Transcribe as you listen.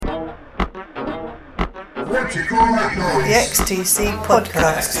What do you call that noise? The XTC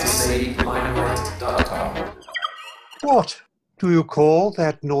Podcast. XTClimelight.com. What do you call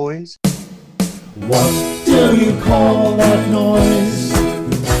that noise? What do you call that noise?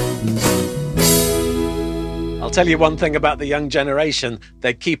 I'll tell you one thing about the young generation.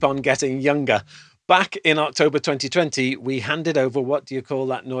 They keep on getting younger. Back in October 2020, we handed over What Do You Call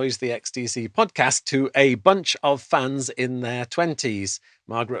That Noise, the XTC podcast, to a bunch of fans in their 20s.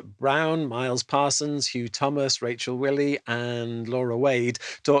 Margaret Brown, Miles Parsons, Hugh Thomas, Rachel Willey and Laura Wade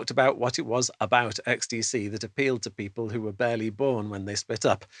talked about what it was about XTC that appealed to people who were barely born when they split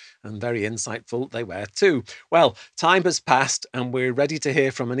up. And very insightful they were too. Well, time has passed and we're ready to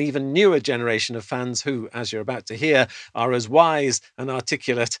hear from an even newer generation of fans who, as you're about to hear, are as wise and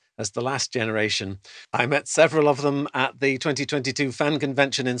articulate as the last generation. I met several of them at the 2022 fan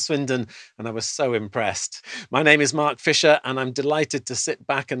convention in Swindon and I was so impressed. My name is Mark Fisher and I'm delighted to sit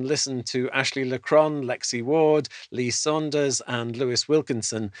back and listen to Ashley Lacron, Lexi Ward, Lee Saunders and Lewis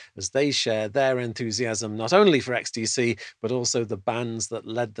Wilkinson as they share their enthusiasm not only for XTC but also the bands that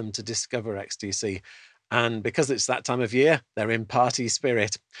led them to discover XTC. And because it's that time of year, they're in party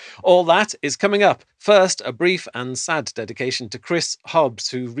spirit. All that is coming up. First, a brief and sad dedication to Chris Hobbs,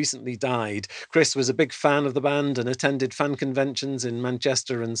 who recently died. Chris was a big fan of the band and attended fan conventions in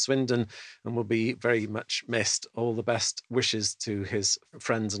Manchester and Swindon and will be very much missed. All the best wishes to his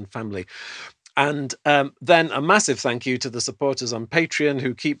friends and family. And then a massive thank you to the supporters on Patreon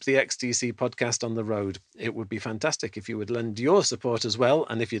who keep the XTC podcast on the road. It would be fantastic if you would lend your support as well.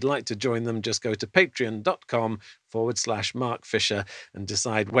 And if you'd like to join them, just go to patreon.com/Mark Fisher and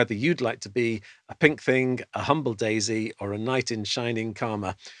decide whether you'd like to be a pink thing, a humble daisy, or a knight in shining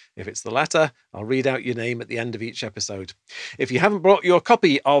karma. If it's the latter, I'll read out your name at the end of each episode. If you haven't brought your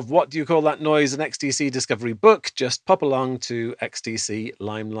copy of What Do You Call That Noise, an XTC Discovery book, just pop along to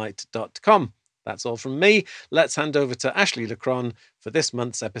xtclimelight.com. That's all from me. Let's hand over to Ashley Lacron for this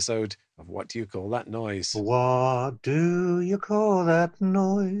month's episode of What Do You Call That Noise? What do you call that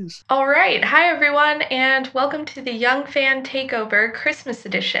noise? All right. Hi, everyone, and welcome to the Young Fan Takeover Christmas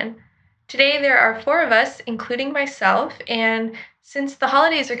edition. Today, there are 4 of us, including myself, and since the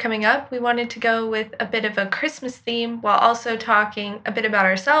holidays are coming up, we wanted to go with a bit of a Christmas theme while also talking a bit about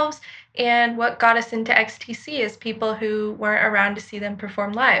ourselves and what got us into XTC as people who weren't around to see them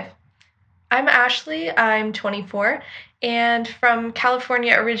perform live. I'm Ashley, I'm 24, and from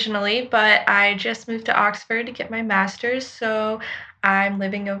California originally, but I just moved to Oxford to get my master's, so I'm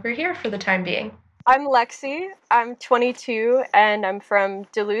living over here for the time being. I'm Lexi, I'm 22, and I'm from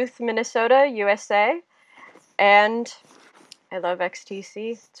Duluth, Minnesota, USA, and I love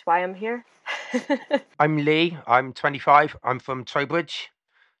XTC, that's why I'm here. I'm Lee, I'm 25, I'm from Trowbridge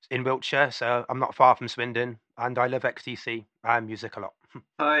in Wiltshire, so I'm not far from Swindon, and I love XTC and music a lot.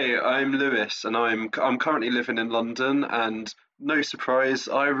 Hi, I'm Lewis, and I'm currently living in London, and no surprise,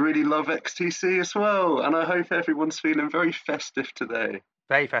 I really love XTC as well, and I hope everyone's feeling very festive today.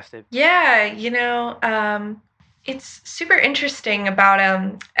 Very festive. Yeah, it's super interesting about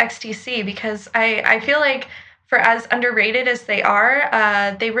XTC because I feel like for as underrated as they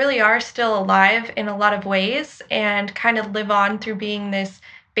are, they really are still alive in a lot of ways and kind of live on through being this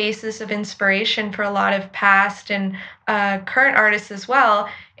basis of inspiration for a lot of past and current artists as well.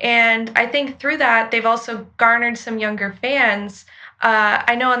 And I think through that, they've also garnered some younger fans.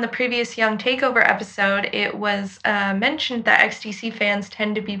 I know on the previous Young Takeover episode, it was mentioned that XTC fans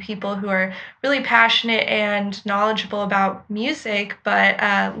tend to be people who are really passionate and knowledgeable about music.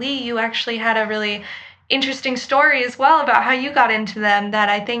 But Lee, you actually had a really interesting story as well about how you got into them that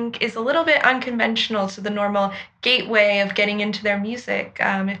I think is a little bit unconventional to the normal gateway of getting into their music.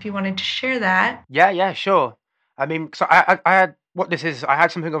 If you wanted to share that. Yeah, sure. I mean, so I had I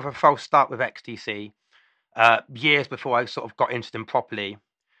had something of a false start with XTC years before I sort of got into them properly.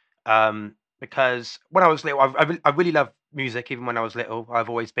 Because when I was little, I really loved music. Even when I was little, I've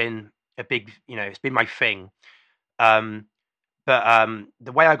always been a big, it's been my thing. But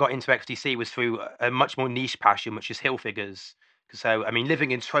the way I got into XTC was through a much more niche passion, which is hill figures. So, I mean,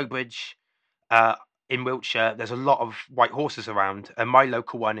 living in Trowbridge, in Wiltshire, there's a lot of white horses around, and my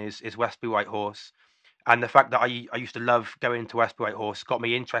local one is Westbury White Horse. And the fact that I used to love going to Westbury White Horse got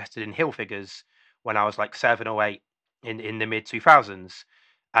me interested in hill figures when I was like 7 or 8 in the mid 2000s.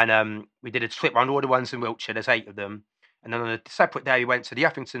 And we did a trip around all the ones in Wiltshire. There's 8 of them. And then on a separate day, we went to the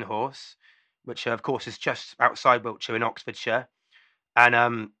Uffington Horse, which of course is just outside Wiltshire in Oxfordshire.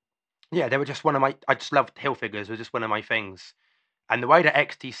 And they were just I just loved hill figures. It was just one of my things. And the way that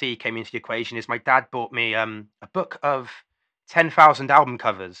XTC came into the equation is my dad bought me a book of 10,000 album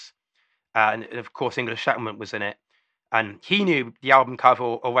covers. And of course, English Settlement was in it. And he knew the album cover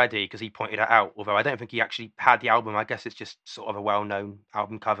already because he pointed it out, although I don't think he actually had the album. I guess it's just sort of a well-known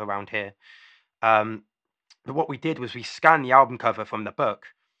album cover around here. But what we did was we scanned the album cover from the book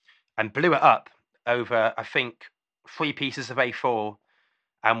and blew it up over, I think, 3 pieces of A4,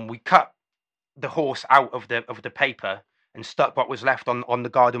 and we cut the horse out of the paper and stuck what was left on the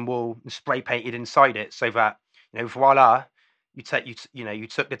garden wall and spray painted inside it, so that, voila, you took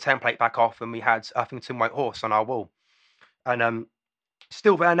the template back off and we had Uffington White Horse on our wall. And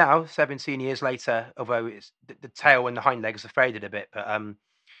still there now, 17 years later, although it's the tail and the hind legs have faded a bit. But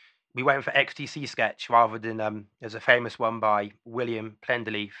we went for XTC sketch rather than there's a famous one by William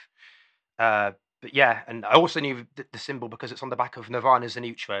Plenderleaf. But yeah, and I also knew the symbol because it's on the back of Nirvana's In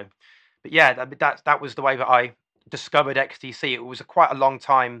Utero. But yeah, that was the way that I discovered XTC. It was quite a long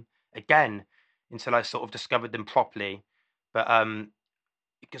time again until I sort of discovered them properly. But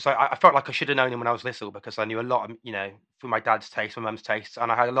because I felt like I should have known him when I was little, because I knew a lot of, through my dad's taste, my mum's taste,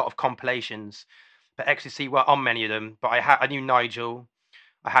 and I had a lot of compilations. But XTC weren't on many of them. But I knew Nigel.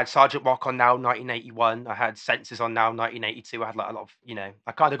 I had Sergeant Rock on Now 1981. I had Senses on Now 1982. I had like a lot of,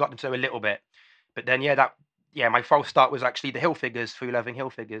 I kind of got into a little bit. But then my false start was actually the Hill Figures, through Loving Hill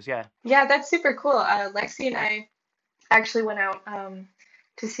Figures. Yeah. Yeah, that's super cool. Lexi and I actually went out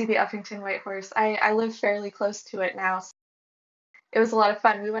to see the Uffington White Horse. I live fairly close to it now. So it was a lot of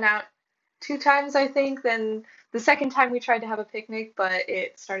fun. We went out 2 times, I think. Then the second time we tried to have a picnic, but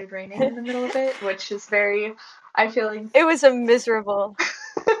it started raining in the middle of it, which is very, I feel like... It was a miserable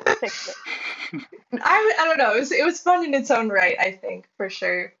picnic. I don't know. It was fun in its own right, I think, for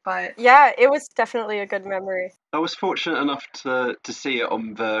sure. But yeah, it was definitely a good memory. I was fortunate enough to see it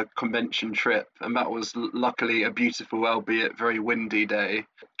on the convention trip, and that was luckily a beautiful, albeit very windy day.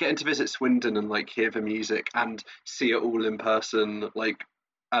 Getting to visit Swindon and hear the music and see it all in person,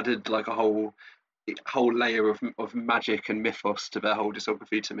 added a whole layer of magic and mythos to their whole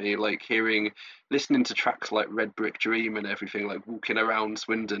discography to me. Listening to tracks like Red Brick Dream and everything, walking around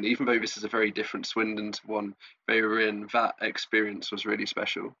Swindon, even though this is a very different Swindon to one they were in, that experience was really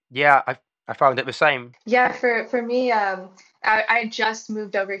special. Yeah, I found it the same. Yeah, for me, I just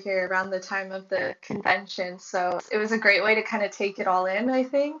moved over here around the time of the convention, so it was a great way to kind of take it all in, I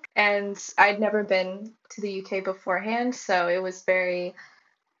think. And I'd never been to the UK beforehand, so it was very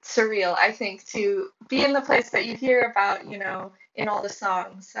surreal, I think, to be in the place that you hear about, in all the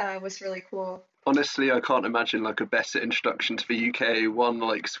songs. Was really cool. Honestly, I can't imagine a better introduction to the UK, one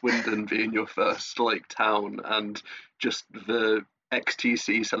Swindon being your first town, and just the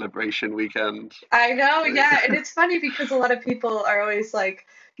XTC celebration weekend. I know, yeah, and it's funny because a lot of people are always I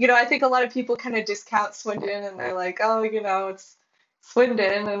think a lot of people kind of discount Swindon, and they're like, oh, it's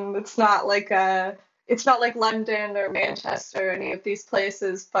Swindon, and it's not it's not like London or Manchester or any of these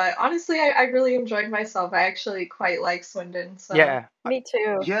places. But honestly, I really enjoyed myself. I actually quite like Swindon. So. Yeah. Me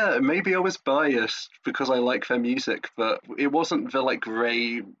too. Yeah, maybe I was biased because I like their music, but it wasn't the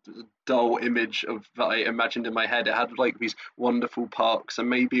grey, dull image that I imagined in my head. It had these wonderful parks, and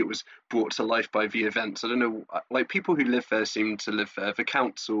maybe it was brought to life by the events. I don't know, people who live there seem to live there. The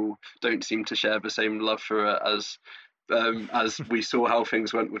council don't seem to share the same love for it as we saw how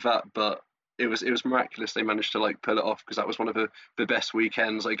things went with that, but it was miraculous they managed to pull it off, because that was one of the best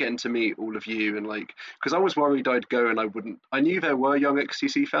weekends, getting to meet all of you, and because I was worried I'd go and I knew there were young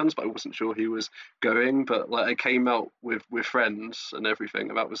XTC fans, but I wasn't sure who was going, but I came out with friends and everything,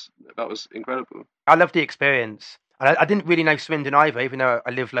 and that was incredible. I loved the experience. And I didn't really know Swindon either, even though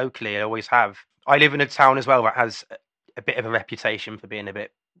I live locally. I always have. I live in a town as well that has a bit of a reputation for being a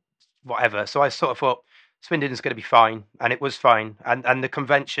bit whatever, so I sort of thought Swindon's going to be fine, and it was fine. And the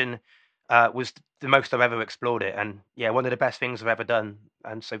convention was the most I've ever explored it, and yeah, one of the best things I've ever done.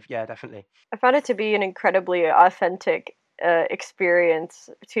 And so yeah, definitely. I found it to be an incredibly authentic experience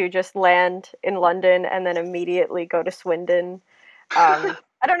to just land in London and then immediately go to Swindon. I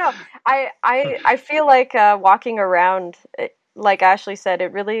don't know. I feel like walking around, like Ashley said,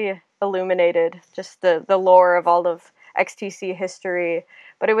 it really illuminated just the lore of all of XTC history.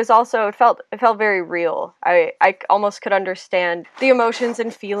 But it was also, it felt very real. I almost could understand the emotions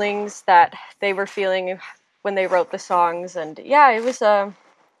and feelings that they were feeling when they wrote the songs. And yeah, it was a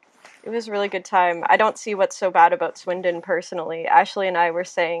really good time. I don't see what's so bad about Swindon personally. Ashley and I were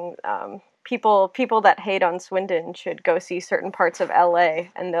saying people that hate on Swindon should go see certain parts of LA,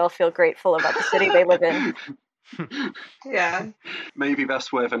 and they'll feel grateful about the city they live in. Yeah. Maybe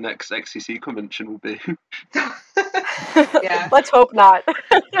that's where the next XTC convention will be. Yeah. Let's hope not.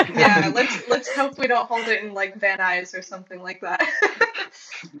 Yeah, let's hope we don't hold it in like Van Nuys or something like that.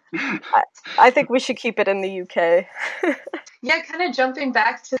 I think we should keep it in the UK. Yeah, kind of jumping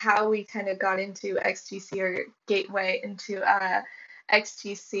back to how we kind of got into XTC or gateway into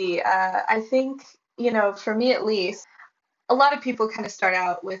XTC. I think, for me at least, a lot of people kind of start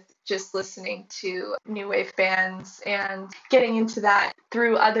out with just listening to new wave bands and getting into that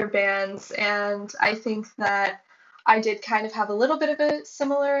through other bands. And I think that I did kind of have a little bit of a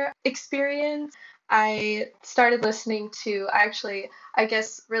similar experience. I started listening to, I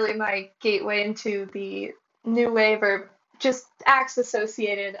guess, really my gateway into the new wave or just acts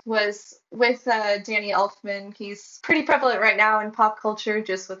associated was with Danny Elfman. He's pretty prevalent right now in pop culture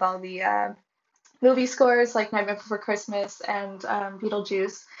just with all the movie scores like Nightmare Before Christmas and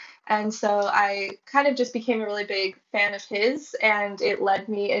Beetlejuice. And so I kind of just became a really big fan of his, and it led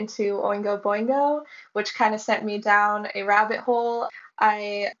me into Oingo Boingo, which kind of sent me down a rabbit hole.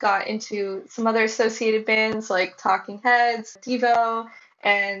 I got into some other associated bands like Talking Heads, Devo,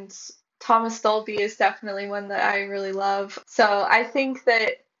 and Thomas Dolby is definitely one that I really love. So I think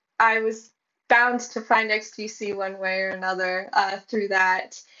that I was bound to find XTC one way or another through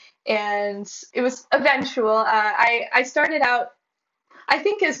that. And it was eventual. I started out, I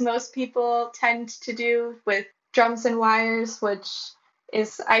think as most people tend to do, with Drums and Wires, which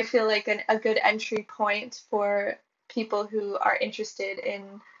is, I feel like, a good entry point for people who are interested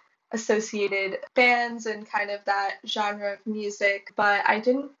in associated bands and kind of that genre of music. But I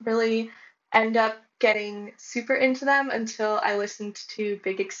didn't really end up getting super into them until I listened to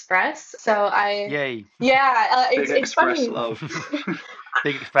Big Express. So Yay. Yeah, Big it's Express funny. love.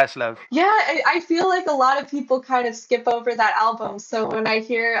 Big Express love. Yeah, I feel like a lot of people kind of skip over that album. So when I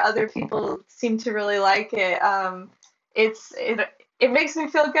hear other people seem to really like it, it makes me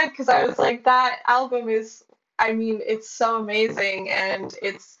feel good because I was like, that album is, it's so amazing, and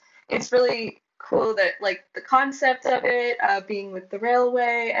it's really cool that like the concept of it being with the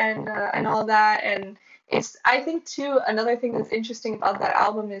railway and all that. And I think too, another thing that's interesting about that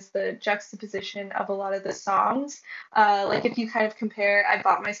album is the juxtaposition of a lot of the songs. Like if you kind of compare I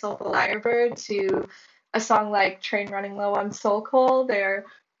Bought Myself a Lyrebird to a song like Train Running Low on Soul Coal, they're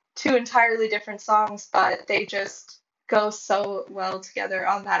two entirely different songs, but they just go so well together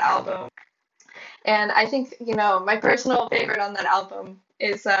on that album. And I think, my personal favorite on that album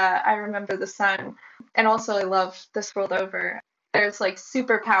is I Remember the Sun. And also I love This World Over. There's like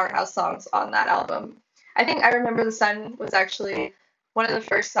super powerhouse songs on that album. I think I Remember the Sun was actually one of the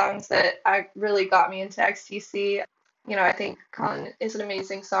first songs that really got me into XTC. I think Colin is an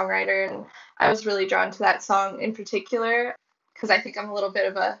amazing songwriter, and I was really drawn to that song in particular because I think I'm a little bit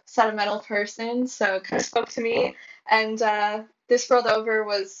of a sentimental person, so it kind of spoke to me. And This World Over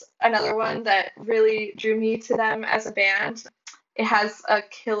was another one that really drew me to them as a band. It has a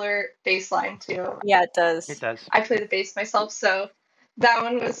killer bass line too. Yeah, it does. It does. I play the bass myself, so that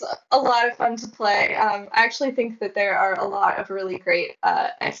one was a lot of fun to play. I actually think that there are a lot of really great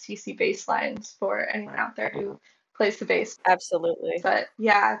XTC bass lines for anyone out there who plays the bass. Absolutely. But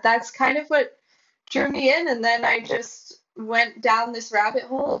yeah, that's kind of what drew me in, and then I just went down this rabbit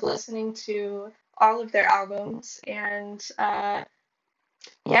hole of listening to all of their albums, and now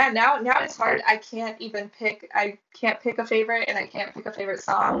it's hard. I can't pick a favorite, and I can't pick a favorite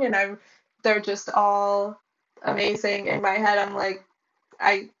song, and they're just all amazing in my head. I'm like,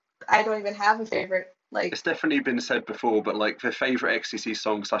 I don't even have a favorite. Like, it's definitely been said before, but like the favorite XTC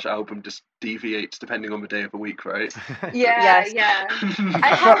song / album just deviates depending on the day of the week, right? Yeah, Yes. yeah.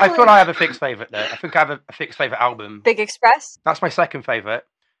 I thought I have a fixed favourite there. I think I have a fixed favourite album. Big Express? That's my second favourite.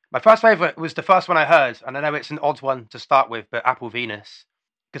 My first favourite was the first one I heard, and I know it's an odd one to start with, but Apple Venus.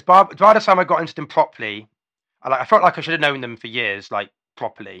 Because by the time I got into them properly, I felt like I should have known them for years, like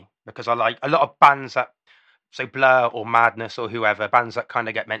properly, because I like a lot of bands that, so Blur or Madness or whoever, bands that kind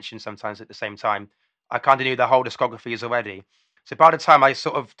of get mentioned sometimes at the same time. I kind of knew their whole discographies already. So by the time I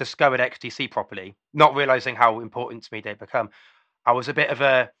sort of discovered XTC properly, not realising how important to me they'd become, I was a bit of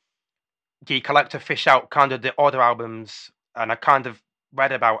a geek. I like to fish out kind of the other albums, and I kind of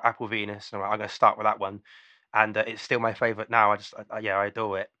read about Apple Venus, and I'm going to start with that one. And it's still my favourite now. I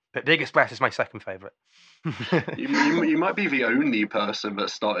adore it. But Big Express is my second favourite. you might be the only person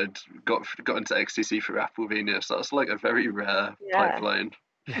that got into XTC through Apple Venus. That's like a very rare pipeline.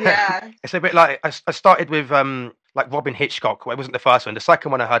 Yeah. It's a bit like I started with like Robin Hitchcock. Well, it wasn't the first one. The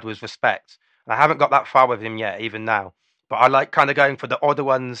second one I heard was Respect, and I haven't got that far with him yet, even now. But I like kind of going for the odder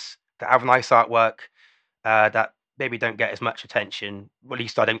ones that have nice artwork, that maybe don't get as much attention. Well, at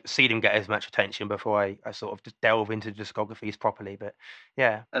least I don't see them get as much attention before I sort of just delve into discographies properly. But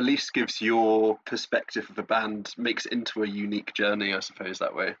yeah, At least gives your perspective of the band, makes it into a unique journey, I suppose,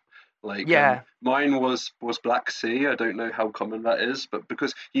 that way. Like yeah, mine was Black Sea. I don't know how common that is, but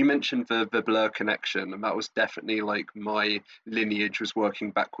because you mentioned the Blur connection, and that was definitely like my lineage was working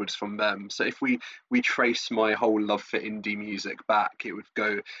backwards from them. So if we trace my whole love for indie music back, it would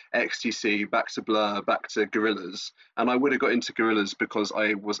go XTC, back to Blur, back to Gorillaz, and I would have got into Gorillaz because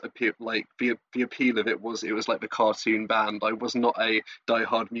I was like the appeal of it was like the cartoon band. I was not a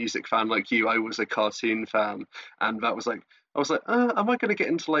diehard music fan like you. I was a cartoon fan, and that was like. I was like, am I going to get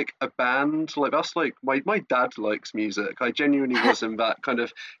into like a band? Like that's like my dad likes music. I genuinely was in that kind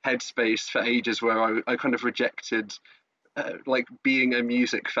of headspace for ages where I kind of rejected like being a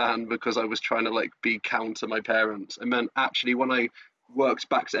music fan because I was trying to like be counter my parents. And then actually when I worked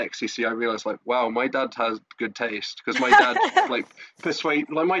back to XTC, I realized like, wow, my dad has good taste because my dad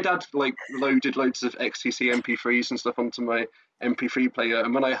my dad like loaded loads of XTC MP3s and stuff onto my MP3 player,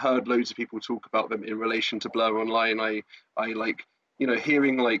 and when I heard loads of people talk about them in relation to Blur online, I like, you know,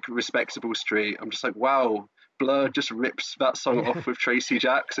 hearing like Respectable Street, I'm just like, wow, Blur just rips that song off with Tracy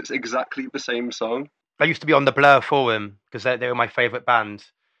Jacks. It's exactly the same song. I used to be on the Blur forum because they were my favourite band,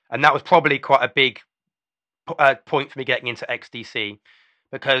 and that was probably quite a big point for me getting into XTC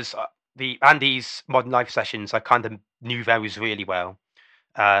because the Andy's Modern Life sessions I kind of knew those really well,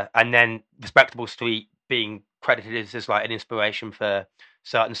 and then Respectable Street being credited as like an inspiration for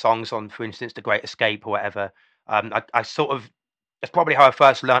certain songs on, for instance, The Great Escape or whatever. I sort of, that's probably how I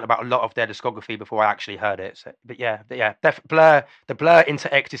first learned about a lot of their discography before I actually heard it. So, but yeah, Blur, the Blur into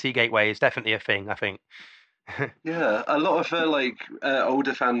XTC gateway is definitely a thing, I think. Yeah, a lot of like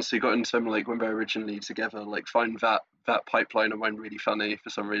older fans who got into them like when they were originally together like find that pipeline and went really funny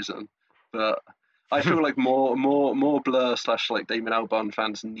for some reason. But I feel like more Blur / like Damon Albarn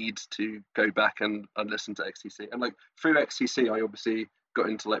fans need to go back and listen to XTC. And like through XTC, I obviously got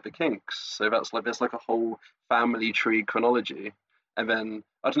into like the Kinks. So that's like there's like a whole family tree chronology. And then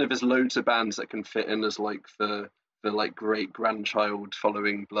I don't know, there's loads of bands that can fit in as like the like great grandchild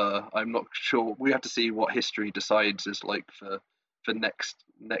following Blur. I'm not sure. We have to see what history decides is like for next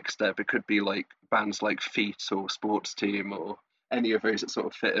step. It could be like bands like Feet or Sports Team or any of those that sort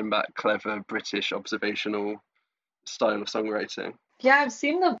of fit in that clever British observational style of songwriting. Yeah, I've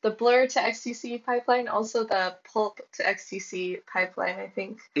seen the Blur to XTC pipeline, also the Pulp to XTC pipeline, I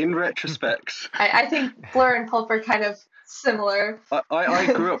think. In retrospect, I think Blur and Pulp are kind of similar.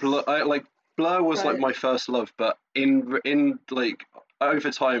 I grew up like Blur was like Right. my first love, but in like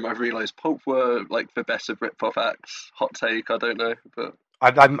over time I've realised Pulp were like the better Britpop acts. Hot take, I don't know, but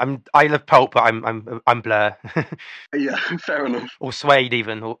I love Pulp, but I'm Blur. yeah, fair enough. Or Suede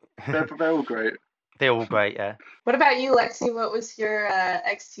even. They're all great. They're all great, yeah. What about you, Lexi? What was your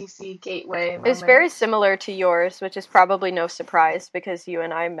XTC gateway moment? It's very similar to yours, which is probably no surprise because you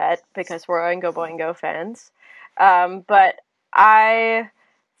and I met because we're Oingo Boingo fans. But I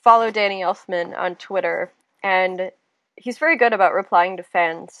follow Danny Elfman on Twitter, and he's very good about replying to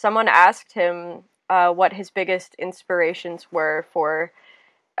fans. Someone asked him what his biggest inspirations were for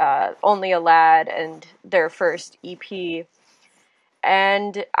Only a Lad and their first EP.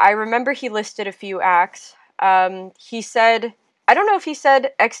 And I remember he listed a few acts. He said, I don't know if he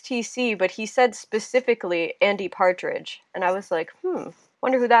said XTC, but he said specifically Andy Partridge. And I was like,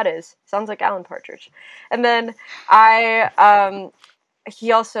 wonder who that is. Sounds like Alan Partridge. And then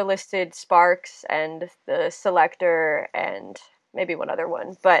he also listed Sparks and the Selector and maybe one other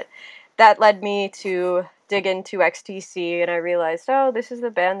one. But that led me to dig into XTC, and I realized, oh, this is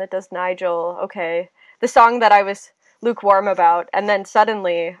the band that does Nigel. Okay. The song that I was lukewarm about, and then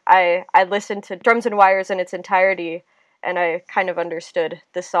suddenly I listened to Drums and Wires in its entirety, and I kind of understood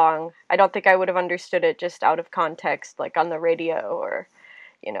the song. I don't think I would have understood it just out of context, like on the radio, or,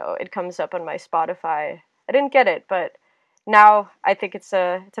 you know, it comes up on my Spotify. I didn't get it, but now I think it's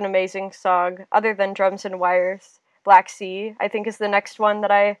an amazing song. Other than Drums and Wires, Black Sea, I think, is the next one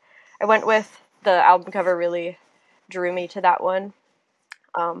that I went with. The album cover really drew me to that one.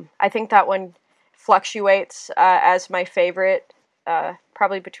 I think that one fluctuates as my favorite,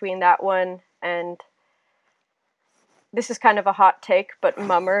 probably between that one and, this is kind of a hot take, but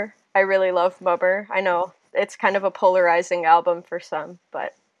Mummer. I really love Mummer. I know it's kind of a polarizing album for some,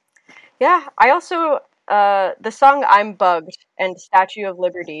 but yeah. I also, the song I'm Bugged and Statue of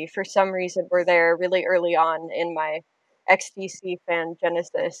Liberty, for some reason, were there really early on in my XTC fan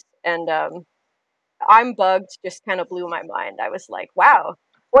genesis, and I'm Bugged just kind of blew my mind. I was like, wow,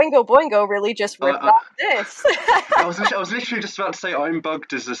 Boingo Boingo really just ripped off this. I was literally just about to say I'm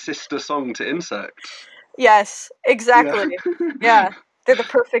Bugged is a sister song to Insect. Yes, exactly. Yeah, they're the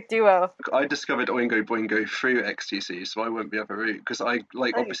perfect duo. I discovered Oingo Boingo through XTC, so I went the other route because I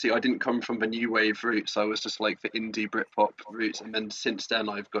Nice. obviously I didn't come from the new wave route, so I was just like the indie Britpop route, and then since then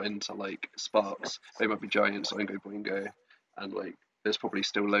I've got into like Sparks, They Might Be Giants, Oingo Boingo, and like there's probably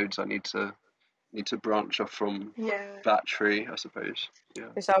still loads I need to branch off from that tree, I suppose. Yeah.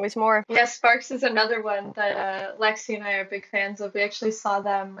 There's always more. Yeah, Sparks is another one that Lexi and I are big fans of. We actually saw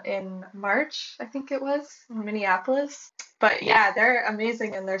them in March, I think it was, in Minneapolis. But yeah, they're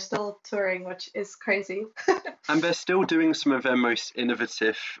amazing and they're still touring, which is crazy. And they're still doing some of their most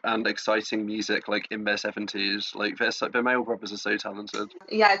innovative and exciting music, like in their 70s. Like their male brothers are so talented.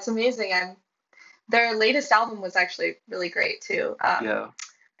 Yeah, it's amazing. And their latest album was actually really great too. Yeah.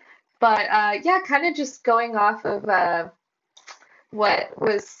 But yeah, kind of just going off of what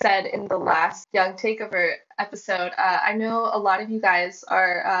was said in the last Young Takeover episode, I know a lot of you guys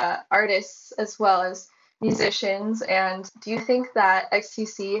are artists as well as musicians, and do you think that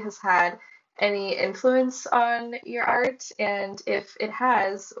XTC has had any influence on your art? And if it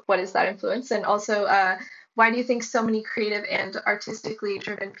has, what is that influence? And also, why do you think so many creative and artistically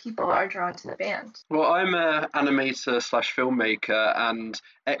driven people are drawn to the band? Well, I'm an animator / filmmaker, and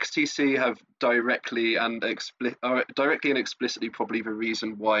XTC have directly and explicitly probably the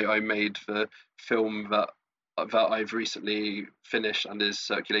reason why I made the film that I've recently finished and is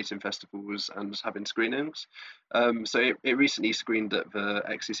circulating festivals and having screenings. So it recently screened at the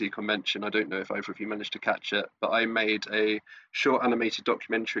XTC convention. I don't know if either of you managed to catch it, but I made a short animated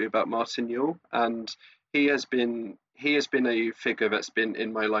documentary about Martin Newell, and he has been a figure that's been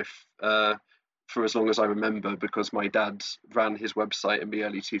in my life for as long as I remember, because my dad ran his website in the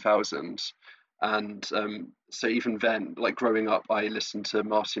early 2000s. And so even then, like growing up, I listened to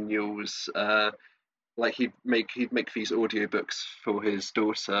Martin Newell's like he'd make these audiobooks for his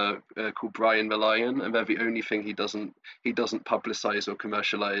daughter called Brian the Lion, and they're the only thing he doesn't publicize or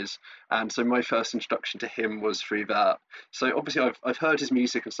commercialize. And so my first introduction to him was through that. So obviously I've heard his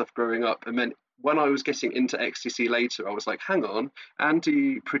music and stuff growing up, and then when I was getting into XTC later, I was like, hang on,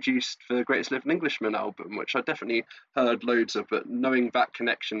 Andy produced the Greatest Living Englishman album, which I definitely heard loads of, but knowing that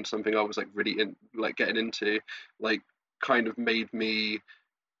connection, something I was like really getting into, like kind of made me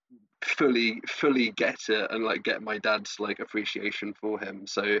fully get it and like get my dad's like appreciation for him.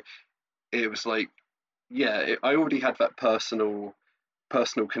 So it was like, yeah, I already had that personal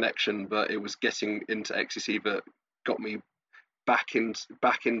connection, but it was getting into XTC that got me back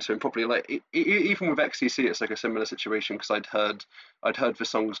into, and probably like even with XTC it's like a similar situation, because I'd heard the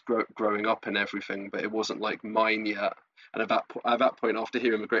songs growing up and everything, but it wasn't like mine yet. And at that point, after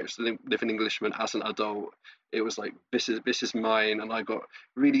hearing The Greatest Living Englishman as an adult, it was like, this is mine. And I got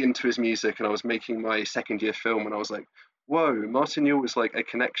really into his music, and I was making my second year film, and I was like, whoa, Martin Newell was like a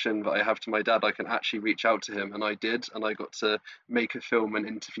connection that I have to my dad. I can actually reach out to him, and I did, and I got to make a film and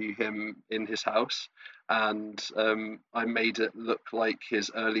interview him in his house. And I made it look like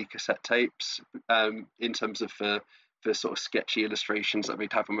his early cassette tapes, in terms of the sort of sketchy illustrations that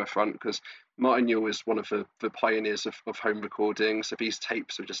we'd have on the front, because Martin Newell is one of the pioneers of home recording. So these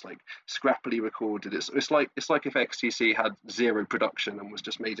tapes are just like scrappily recorded. It's like if XTC had zero production and was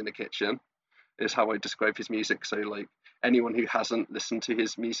just made in a kitchen, is how I describe his music. So like anyone who hasn't listened to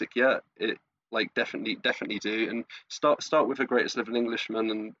his music yet, it like definitely do, and start with The Greatest Living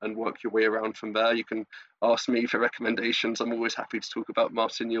Englishman and work your way around from there. You can ask me for recommendations. I'm always happy to talk about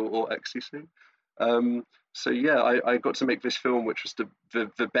Martin Newell or XTC. So yeah, I got to make this film, which was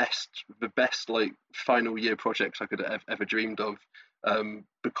the best like final year project I could have ever dreamed of,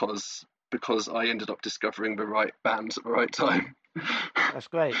 because I ended up discovering the right bands at the right time. That's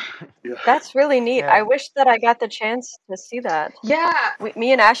great. Yeah. That's really neat. Yeah. I wish that I got the chance to see that. Yeah.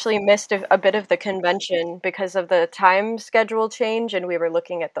 Me and Ashley missed a bit of the convention because of the time schedule change, and we were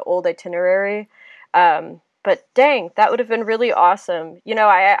looking at the old itinerary. But dang, that would have been really awesome. You know,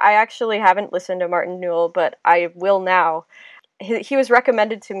 I actually haven't listened to Martin Newell, but I will now. He was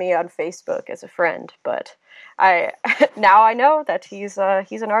recommended to me on Facebook as a friend, but now I know that he's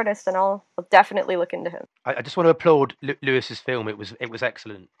an artist, and I'll definitely look into him. I just want to applaud Lewis's film. It was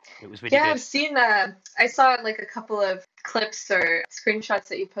excellent. It was really Yeah, good. I've seen I saw like a couple of clips or screenshots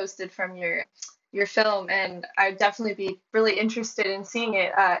that you posted from your film, and I'd definitely be really interested in seeing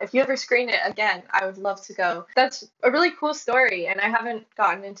it. If you ever screen it again, I would love to go. That's a really cool story, and I haven't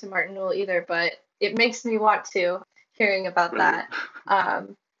gotten into Martin Newell either, but it makes me want to, hearing about that.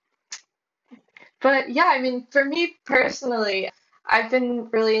 But yeah, I mean, for me personally, I've been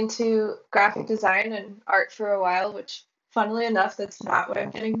really into graphic design and art for a while, which funnily enough, that's not what I'm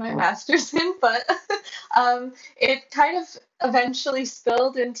getting my master's in, but it kind of eventually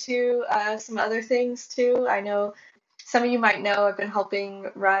spilled into some other things too. I know some of you might know I've been helping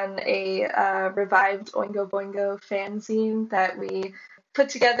run a revived Oingo Boingo fanzine that we put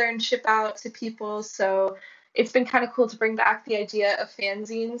together and ship out to people. So it's been kind of cool to bring back the idea of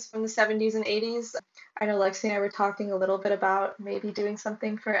fanzines from the 70s and 80s. I know Lexi and I were talking a little bit about maybe doing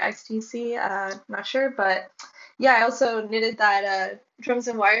something for XTC. Not sure, but yeah, I also knitted that drums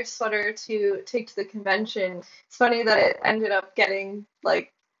and wires sweater to take to the convention. It's funny that it ended up getting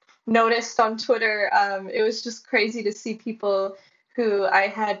like noticed on Twitter. It was just crazy to see people who I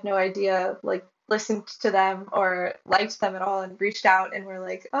had no idea like listened to them or liked them at all and reached out and were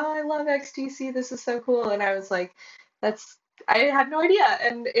like, "Oh, I love XTC. This is so cool." And I was like, "That's I had no idea."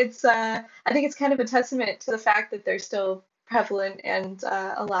 And it's I think it's kind of a testament to the fact that they're still prevalent and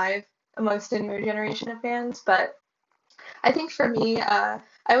alive amongst a newer generation of fans. But I think for me, I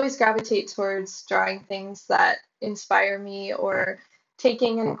always gravitate towards drawing things that inspire me or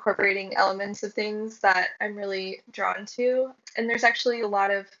taking and incorporating elements of things that I'm really drawn to. And there's actually a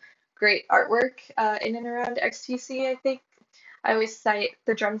lot of great artwork in and around XTC, I think. I always cite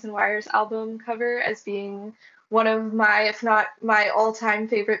the Drums and Wires album cover as being one of my, if not my all-time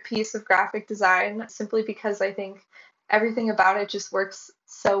favorite piece of graphic design, simply because I think everything about it just works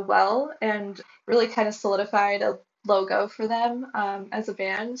so well and really kind of solidified a logo for them as a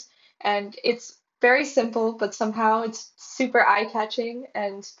band. And it's very simple, but somehow it's super eye-catching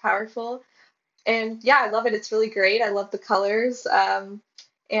and powerful. And yeah, I love it. It's really great. I love the colors.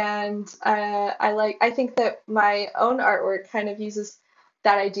 And I think that my own artwork kind of uses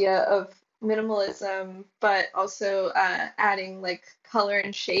that idea of minimalism, but also adding like color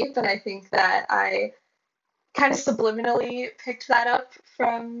and shape. And I think that I kind of subliminally picked that up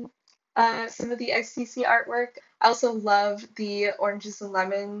from some of the XTC artwork. I also love the Oranges and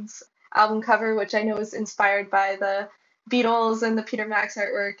Lemons album cover, which I know is inspired by the Beatles and the Peter Max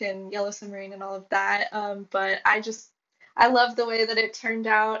artwork and Yellow Submarine and all of that. But I love the way that it turned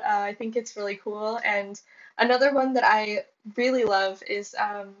out. I think it's really cool. And another one that I really love is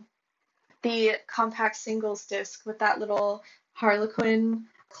the compact singles disc with that little Harlequin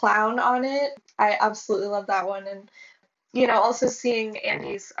clown on it. I absolutely love that one. And, also seeing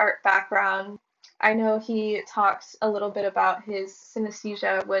Andy's art background, I know he talks a little bit about his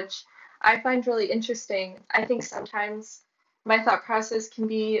synesthesia, which I find really interesting. I think sometimes my thought process can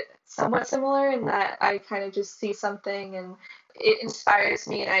be somewhat similar in that I kind of just see something and it inspires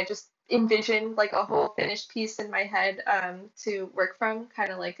me and I just envision like a whole finished piece in my head to work from,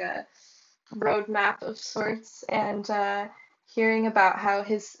 kind of like a roadmap of sorts. And hearing about how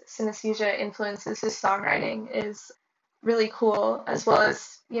his synesthesia influences his songwriting is really cool, as well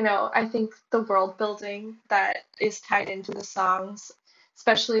as, I think the world building that is tied into the songs,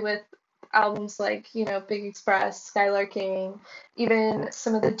 especially with albums like, Big Express, Skylarking, even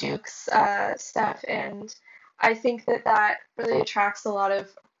some of the Dukes stuff. And I think that really attracts a lot of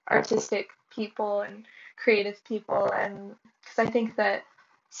artistic people and creative people. And because I think that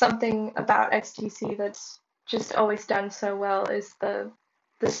something about XTC that's just always done so well is the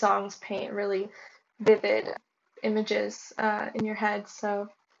songs paint really vivid images in your head. So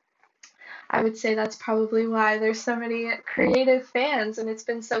I would say that's probably why there's so many creative fans, and it's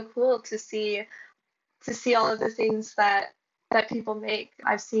been so cool to see all of the things that people make.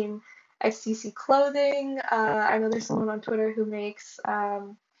 I've seen XTC clothing. I know there's someone on Twitter who makes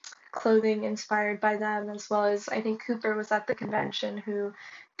clothing inspired by them, as well as I think Cooper was at the convention who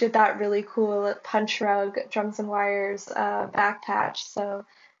did that really cool punch rug, Drums and Wires back patch. So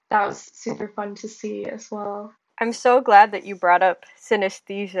that was super fun to see as well. I'm so glad that you brought up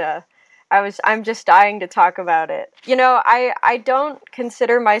synesthesia. I'm just dying to talk about it. I don't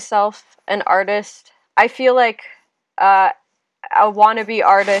consider myself an artist. I feel like a wannabe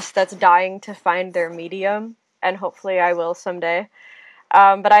artist that's dying to find their medium, and hopefully I will someday.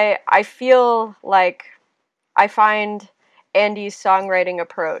 But I feel like I find Andy's songwriting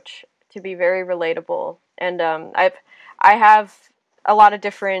approach to be very relatable, and I have a lot of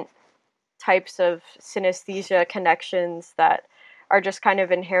different types of synesthesia connections that are just kind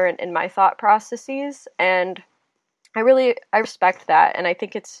of inherent in my thought processes, and I respect that, and I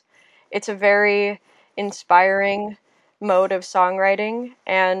think it's a very inspiring mode of songwriting,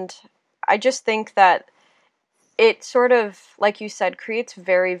 and I just think that it sort of, like you said, creates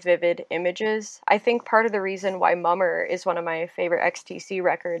very vivid images. I think part of the reason why Mummer is one of my favorite XTC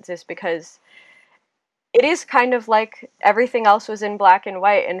records is because it is kind of like everything else was in black and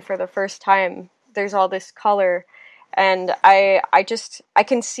white, and for the first time there's all this color, And I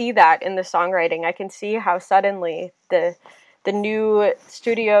can see that in the songwriting. I can see how suddenly the new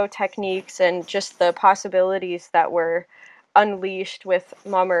studio techniques and just the possibilities that were unleashed with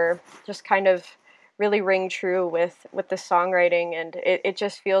Mummer just kind of really ring true with the songwriting, and it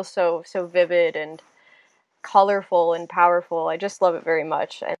just feels so vivid and colorful and powerful. I just love it very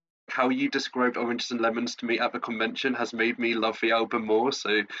much. And how you described Oranges and Lemons to me at the convention has made me love the album more,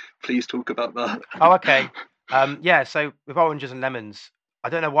 so please talk about that. Oh, okay. Yeah, so with Oranges and Lemons, I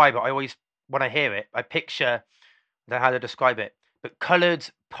don't know why, but I always, when I hear it, I picture, I don't know how to describe it, but coloured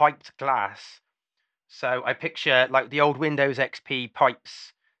piped glass. So I picture like the old Windows XP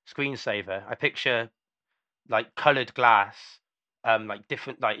pipes screensaver. I picture like coloured glass, like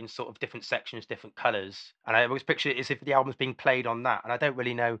different, like in sort of different sections, different colours. And I always picture it as if the album's being played on that. And I don't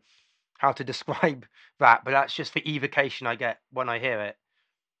really know how to describe that, but that's just the evocation I get when I hear it.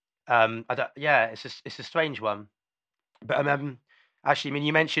 Yeah, it's a strange one. But actually, I mean,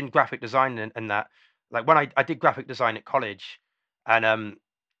 you mentioned graphic design and that. Like when I did graphic design at college, and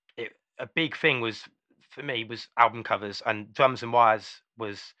a big thing was for me was album covers, and Drums and Wires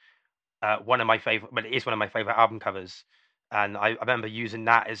was one of my favorite. Well, it is one of my favorite album covers, and I remember using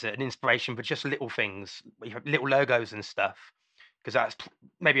that as an inspiration for just little things, little logos and stuff, because that's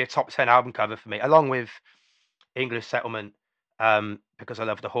maybe a top 10 album cover for me, along with English Settlement, because I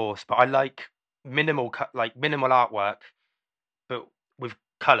love the horse. But I like minimal artwork, but with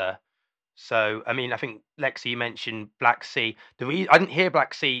color. So I mean, I think Lexi, you mentioned Black Sea. I didn't hear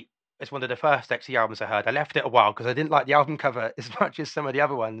Black Sea as one of the first Lexi albums I heard. I left it a while because I didn't like the album cover as much as some of the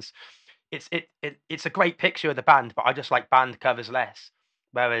other ones. It's a great picture of the band, but I just like band covers less.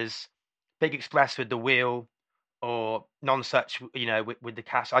 Whereas Big Express with the wheel, or Non-Such, with the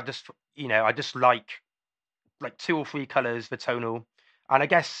cast, I just like 2 or 3 colors, the tonal. And I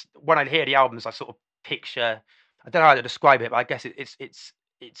guess when I hear the albums, I sort of picture, I don't know how to describe it, but I guess it's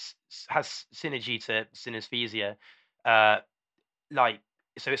has synergy to synesthesia.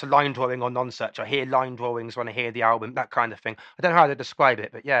 So it's a line drawing on Non-Such. I hear line drawings when I hear the album, that kind of thing. I don't know how to describe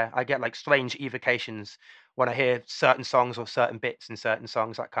it, but yeah, I get like strange evocations when I hear certain songs or certain bits in certain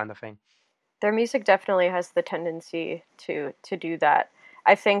songs, that kind of thing. Their music definitely has the tendency to do that.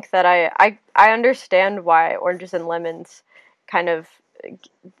 I think that I understand why Oranges and Lemons kind of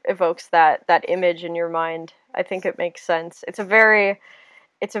evokes that image in your mind. I think it makes sense. It's a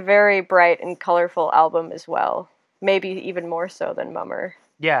very bright and colorful album as well. Maybe even more so than Mummer.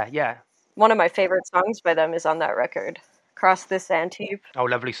 Yeah. One of my favorite songs by them is on that record, Cross This Ant Heap. Oh,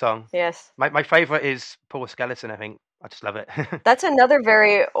 lovely song. Yes. My favorite is Poor Skeleton, I think. I just love it. That's another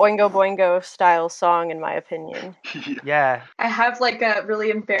very Oingo Boingo style song, in my opinion. Yeah. I have like a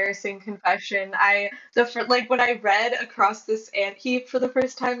really embarrassing confession. When I read Across This Ant Heap for the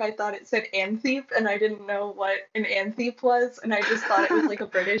first time, I thought it said antheap, and I didn't know what an antheap was, and I just thought it was like a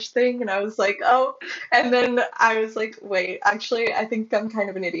British thing, and I was like, oh, and then I was like, wait, actually, I think I'm kind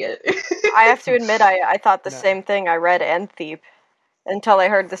of an idiot. I have to admit, I thought the same thing. I read antheap until I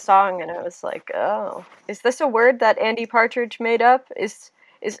heard the song, and I was like, oh, is this a word that Andy Partridge made up? Is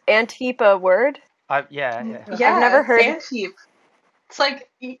ant heap a word? Yeah. I've never heard ant heap. It's like,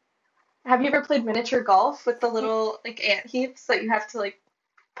 have you ever played miniature golf with the little like ant heaps that you have to like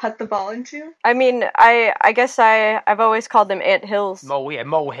put the ball into? I mean, I guess I've always called them ant hills.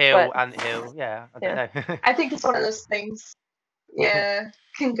 Molehill, ant hill. Yeah, I don't know. I think it's one of those things. Yeah,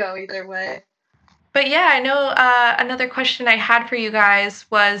 can go either way. But yeah, I know another question I had for you guys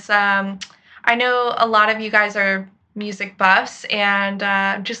was, I know a lot of you guys are music buffs,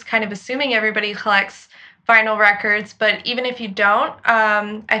 and just kind of assuming everybody collects vinyl records, but even if you don't,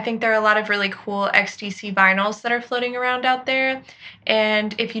 I think there are a lot of really cool XTC vinyls that are floating around out there.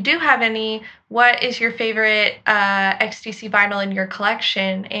 And if you do have any, what is your favorite XTC vinyl in your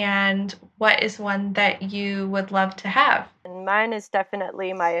collection, and what is one that you would love to have? And mine is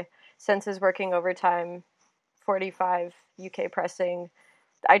definitely my Senses Working Overtime 45 UK pressing.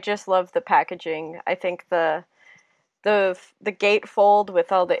 I just love the packaging. I think the gatefold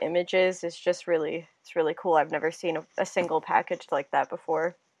with all the images is just really cool. I've never seen a single package like that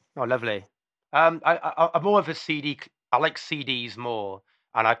before. Oh, lovely. I'm more of a CD. I like CDs more,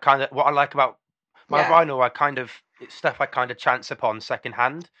 and what I like about my vinyl, it's stuff I kind of chance upon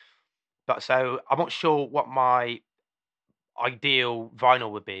secondhand. But so I'm not sure what my ideal vinyl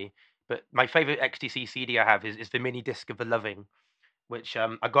would be. But my favorite XTC CD I have is the mini disc of The Loving, which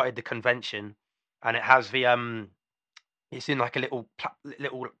I got at the convention, and it has the it's in like a little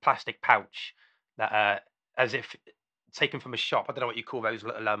plastic pouch that as if taken from a shop. I don't know what you call those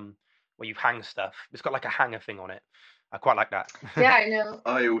little where you hang stuff. It's got like a hanger thing on it. I quite like that. Yeah, I know.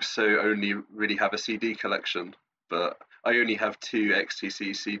 I also only really have a CD collection, but I only have 2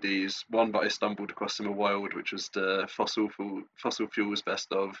 XTC CDs. One that I stumbled across in the wild, which was the Fossil Fuels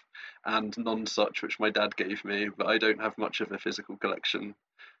Best Of, and None Such, which my dad gave me. But I don't have much of a physical collection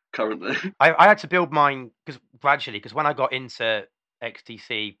currently. I had to build mine gradually, because when I got into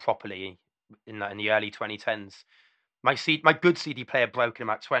XTC properly in the early 2010s, my good CD player broke in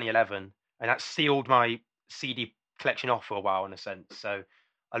about 2011, and that sealed my CD collection off for a while, in a sense. So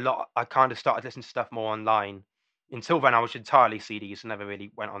I kind of started listening to stuff more online. Until then, I was entirely CDs and never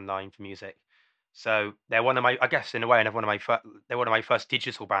really went online for music. So they're one of my, I guess in a way, they're one of my first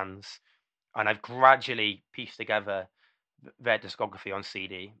digital bands, and I've gradually pieced together their discography on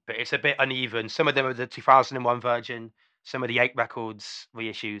CD. But it's a bit uneven. Some of them are the 2001 version, some of the 8 records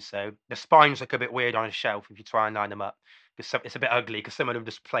reissues. So the spines look a bit weird on a shelf if you try and line them up, because it's a bit ugly, because some of them are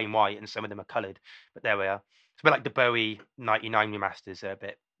just plain white and some of them are coloured. But there we are. It's a bit like the Bowie 99 remasters are a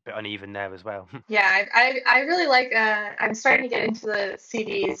bit uneven there as well. Yeah, I really like. I'm starting to get into the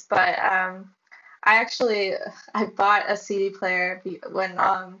CDs, but I bought a CD player when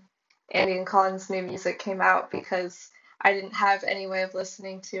Andy and Colin's new music came out, because I didn't have any way of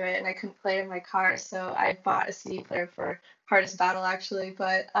listening to it and I couldn't play it in my car, so I bought a CD player for Hardest Battle actually.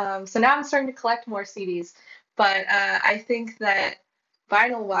 But so now I'm starting to collect more CDs. But I think that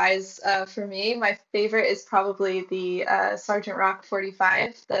vinyl wise, for me, my favorite is probably the Sergeant Rock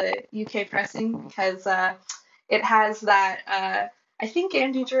 45, the UK pressing, because it has that. I think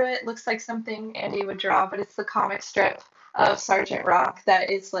Andy drew it. Looks like something Andy would draw, but it's the comic strip of Sergeant Rock that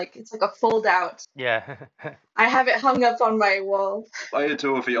is like, it's like a fold out. Yeah. I have it hung up on my wall. I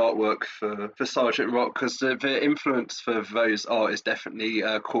adore the artwork for Sergeant Rock, because the influence for those art is definitely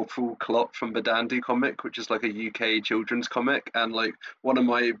Corporal Clop from the Dandy comic, which is like a UK children's comic, and like one of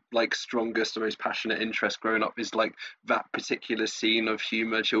my like strongest and most passionate interests growing up is like that particular scene of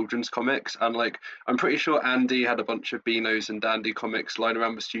humour children's comics. And like I'm pretty sure Andy had a bunch of Beanos and Dandy comics lying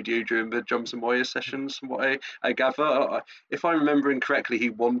around the studio during the Drums and Wires sessions, from what I gather. If I'm remembering correctly, he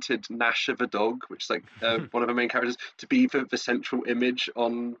wanted Nash the dog, which is like one of the main characters, to be the central image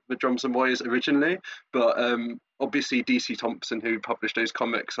on the Drums and Wires originally. But obviously DC Thompson, who published those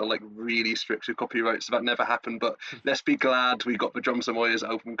comics, are like really strict with copyright, so that never happened. But let's be glad we got the Drums and Wires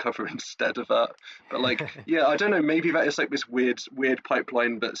album cover instead of that. But like, yeah, I don't know, maybe that is like this weird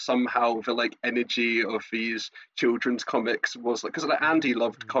pipeline, but somehow the like energy of these children's comics was like, because like Andy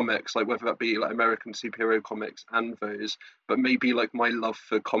loved comics, like whether that be like American superhero comics and those, but maybe like my love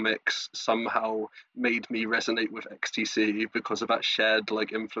for comics somehow made me resonate with XTC because of that shared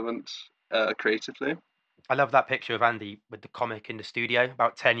like influence creatively. I love that picture of Andy with the comic in the studio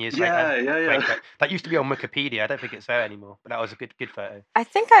about 10 years Yeah, later. yeah. Great. That used to be on Wikipedia. I don't think it's there anymore, but that was a good photo. I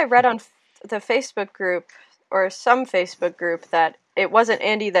think I read on the Facebook group, or some Facebook group, that it wasn't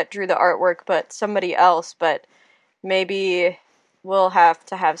Andy that drew the artwork, but somebody else. But maybe we'll have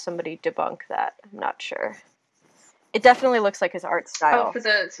to have somebody debunk that. I'm not sure. It definitely looks like his art style. Oh, for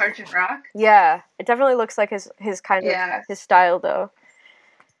the Sergeant Rock? Yeah, it definitely looks like his kind of his style, though.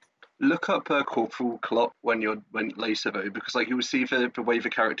 Look up Corporal Clop when later though, because like you will see the way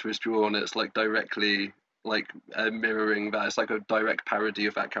the character is drawn, it's like directly like mirroring that. It's like a direct parody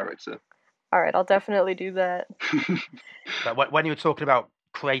of that character. All right, I'll definitely do that. But when you were talking about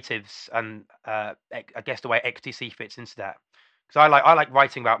creatives and I guess the way XTC fits into that, because I like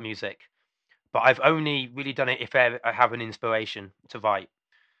writing about music, but I've only really done it if I have an inspiration to write.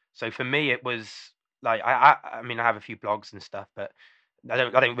 So for me, it was like I mean I have a few blogs and stuff, but I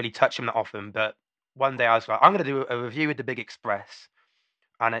don't really touch them that often. But one day I was like, I'm going to do a review of The Big Express,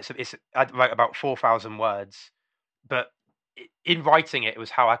 and I wrote about 4,000 words. But in writing it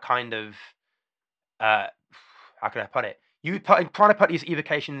was how I kind of how can I put it? Trying to put these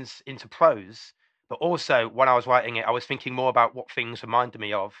evocations into prose, but also when I was writing it, I was thinking more about what things reminded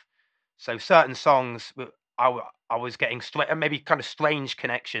me of. So certain songs, I was getting maybe kind of strange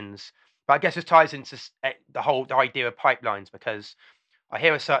connections. But I guess this ties into the idea of pipelines, because I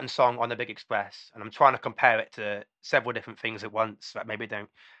hear a certain song on The Big Express, and I'm trying to compare it to several different things at once that maybe don't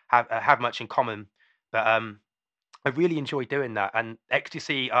have much in common. But I really enjoy doing that. And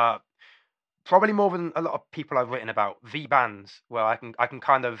XTC are probably more than a lot of people I've written about, the bands where I can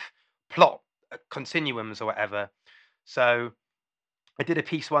kind of plot continuums or whatever. So I did a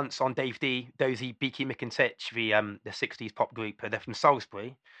piece once on Dave D, Dozy, Beaky, Mick and Titch, the 60s pop group. They're from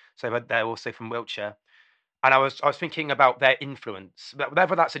Salisbury, so they're also from Wiltshire. And I was thinking about their influence,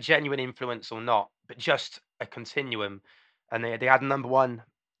 whether that's a genuine influence or not, but just a continuum. And they had number one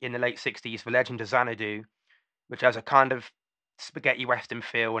in the late 60s, The Legend of Xanadu, which has a kind of spaghetti western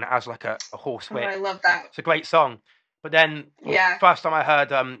feel, and it has like a horse whip. Oh, I love that. It's a great song. But then Yeah. first time I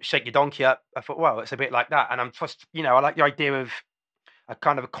heard Shake Your Donkey Up, I thought, well, it's a bit like that. And I'm just, I like the idea of a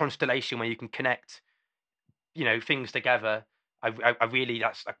kind of a constellation where you can connect, things together. I really,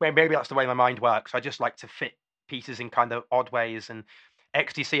 that's maybe that's the way my mind works. I just like to fit pieces in kind of odd ways, and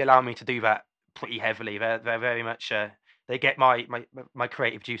XTC allow me to do that pretty heavily. They're very much, they get my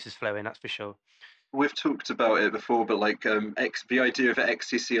creative juices flowing, that's for sure. We've talked about it before, but like the idea of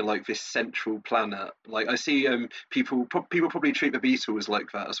XTC are like this central planet. Like I see people probably treat the Beatles like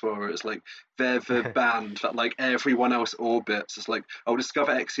that as well. Where it's like they're the band that like everyone else orbits. It's like I'll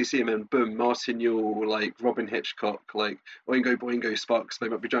discover XTC and then boom, Martin Yule, like Robin Hitchcock, like Oingo Boingo, Sparks, They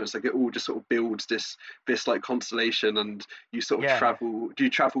Might Be Giants. Like it all just sort of builds this like constellation, and you sort of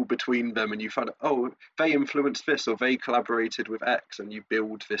travel between them, and you find out, they influenced this or they collaborated with X, and you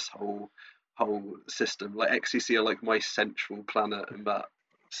build this whole system. Like XTC are like my central planet in that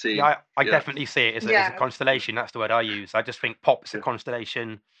scene. Yeah, I definitely see it as a constellation. That's the word I use. I just think pop's a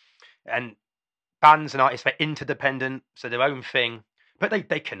constellation, and bands and artists, they're interdependent, so their own thing, but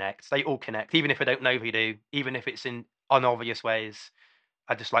they connect. They all connect, even if they don't know they do, even if it's in unobvious ways.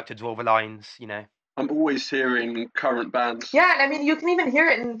 I just like to draw the lines, I'm always hearing current bands. Yeah, and I mean, you can even hear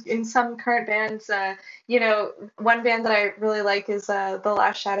it in some current bands. One band that I really like is The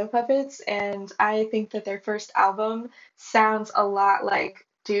Last Shadow Puppets, and I think that their first album sounds a lot like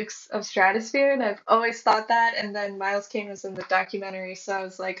Dukes of Stratosphere, and I've always thought that. And then Miles Kane was in the documentary, so I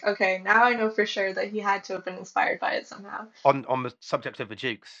was like, okay, now I know for sure that he had to have been inspired by it somehow. On the subject of the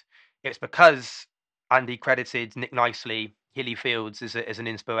Dukes, it's because Andy credited Nick Nicely, Hilly Fields as an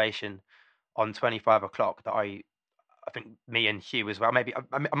inspiration on 25 o'clock that I think me and Hugh as well. Maybe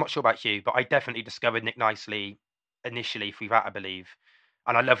I'm not sure about Hugh, but I definitely discovered Nick Nicely initially through that, I believe,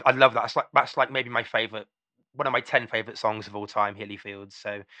 and I love that. That's like maybe my favorite, one of my 10 favorite songs of all time, Hilly Fields.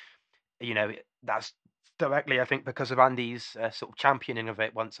 So that's directly, I think, because of Andy's sort of championing of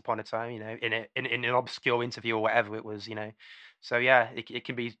it once upon a time. In an obscure interview or whatever it was. So yeah, it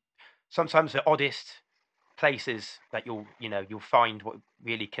can be sometimes the oddest places that you'll find what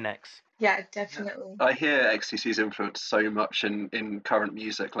really connects. Yeah, definitely. I hear XTC's influence so much in current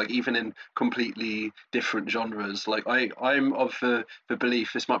music, like even in completely different genres. Like I'm of the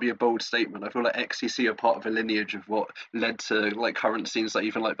belief, this might be a bold statement, I feel like XTC are part of a lineage of what led to like current scenes, like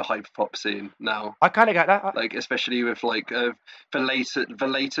even like the hyperpop scene now. I kind of get that. Like especially with like the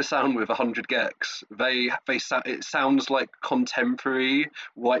later sound with 100 gecs, it sounds like contemporary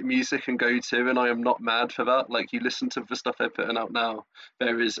white music and go to, and I am not mad for that. Like you listen to the stuff they're putting out now,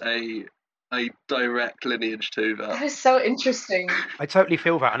 there is a direct lineage to that. That is so interesting. I totally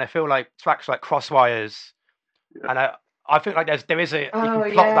feel that, and I feel like tracks like Crosswires, and I think like there is a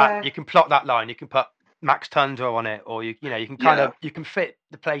you can plot that line, you can put Max Tundra on it, or you can kind of you can fit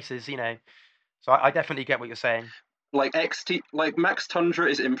the places, So I definitely get what you're saying. Like Max Tundra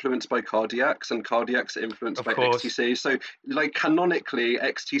is influenced by Cardiacs, and Cardiacs are influenced by XTC. So like canonically,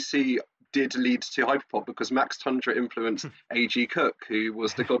 XTC did lead to hyperpop because Max Tundra influenced A.G. Cook, who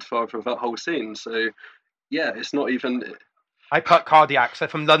was the godfather of that whole scene. So yeah, it's not even. I put Cardiacs, they're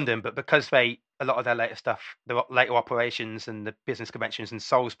from London, but because a lot of their later stuff, the later operations and the business conventions in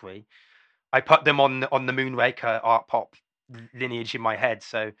Salisbury, I put them on the Moonraker art pop lineage in my head.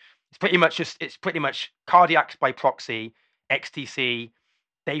 So it's pretty much Cardiacs by proxy, XTC,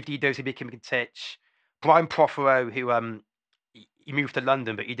 Dave D. Dozy Titch, Brian Prothero, who he moved to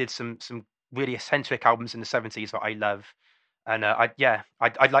London, but he did some really eccentric albums in the 70s that I love. And I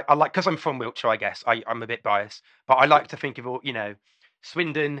like because I'm from Wiltshire, I guess I'm a bit biased, but I like to think of all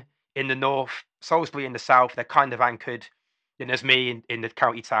Swindon in the north, Salisbury in the south. They're kind of anchored. Then there's me in the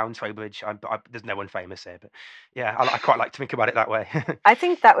county town, Trowbridge. There's no one famous here, but yeah, I quite like to think about it that way. I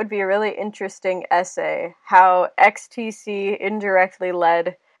think that would be a really interesting essay, how XTC indirectly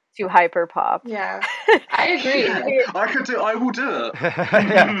led to hyperpop. Yeah, I agree. I will do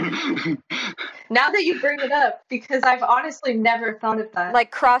it. Now that you bring it up, because I've honestly never thought of that.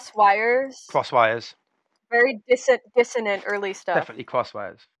 Like Crosswires. Very dissonant early stuff. Definitely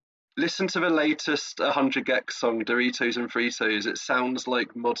Crosswires. Listen to the latest 100 gecs song, Doritos and Fritos. It sounds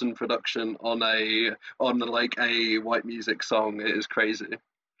like modern production on a white music song. It is crazy.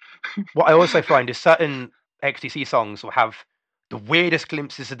 What I also find is certain XTC songs will have the weirdest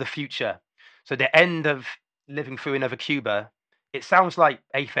glimpses of the future. So the end of Living Through Another Cuba, it sounds like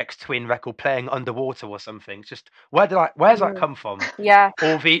Aphex Twin record playing underwater or something. It's just where's that come from? Yeah.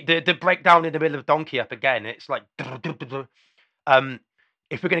 Or the breakdown in the middle of Donkey Up again. It's like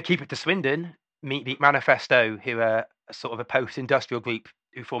if we're going to keep it to Swindon, meet Manifesto, who are sort of a post-industrial group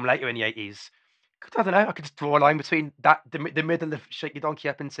who formed later in the 80s. I don't know. I could just draw a line between that the middle of Shake Your Donkey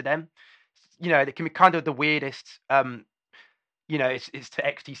Up into them. it can be kind of the weirdest. It's to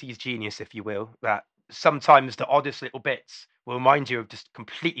XTC's genius, if you will, that sometimes the oddest little bits will remind you of just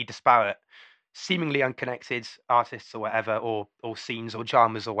completely disparate, seemingly unconnected artists or whatever, or scenes or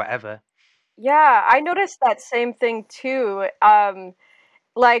dramas or whatever. Yeah, I noticed that same thing too.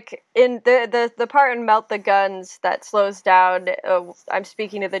 Like in the part in Melt the Guns that slows down, I'm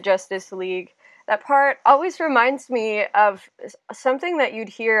speaking of the Justice League. That part always reminds me of something that you'd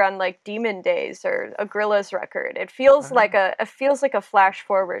hear on like Demon Days or a Gorillaz record. It feels like a flash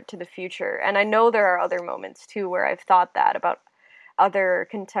forward to the future. And I know there are other moments too where I've thought that about other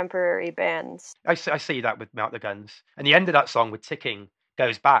contemporary bands. I see that with Melt the Guns, and the end of that song with Ticking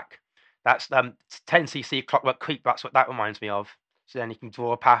goes back. That's 10cc Clockwork Creep. That's what that reminds me of. So then you can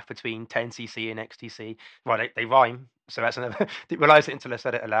draw a path between 10cc and XTC. Well, they rhyme, so that's another. Didn't realise it until I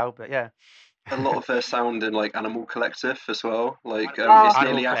said it aloud, but yeah. A lot of their sound in like Animal Collective as well, like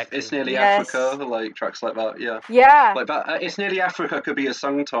it's nearly Yes. Africa, like tracks like that. Yeah, Like that. It's nearly Africa could be a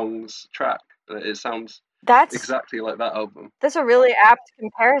Sung Tongs track. It sounds that's exactly like that album. that's a really apt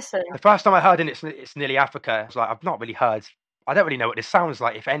comparison. The first time I heard it's nearly Africa, I was like, I've not really heard. I don't really know what this sounds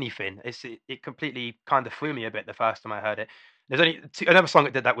like, if anything. It completely kind of threw me a bit the first time I heard it. There's only another song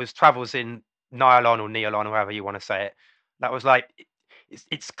that did that was Travels in Nylon or Neolon, or however you want to say it. That was like,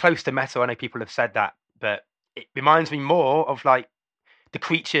 it's close to metal. I know people have said that, but it reminds me more of like the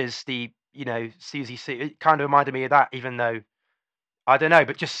Creatures, Susie C. It kind of reminded me of that, even though I don't know,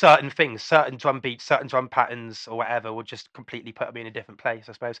 but just certain things, certain drum beats, certain drum patterns, or whatever, will just completely put me in a different place,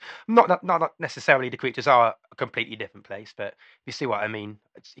 I suppose. Not necessarily the Creatures are a completely different place, but you see what I mean.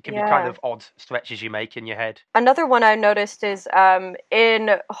 It can be kind of odd stretches you make in your head. Another one I noticed is in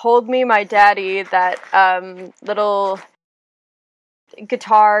Hold Me My Daddy, that little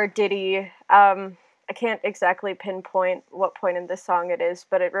guitar ditty. I can't exactly pinpoint what point in this song it is,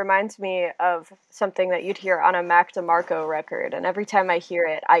 but it reminds me of something that you'd hear on a Mac DeMarco record, and every time I hear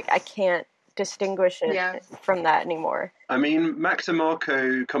it, I can't distinguish it from that anymore. I mean, Mac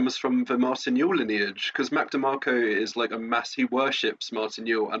DeMarco comes from the Martin Yule lineage, because Mac DeMarco is like he worships Martin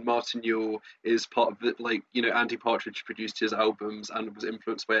Yule, and Martin Yule is part of it, like, Andy Partridge produced his albums and was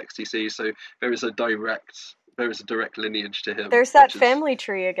influenced by XTC, so there is a direct lineage to him. There's that family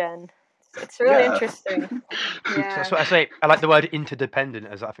tree again. It's really interesting. Yeah. That's what I say. I like the word interdependent,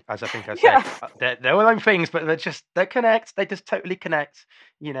 as I think I said. They're all own things, but they connect. They just totally connect.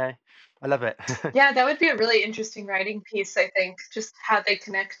 I love it. Yeah, that would be a really interesting writing piece, I think, just how they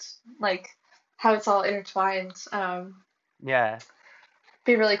connect, like how it's all intertwined. Yeah.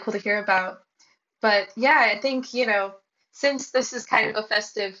 Be really cool to hear about. But yeah, I think, since this is kind of a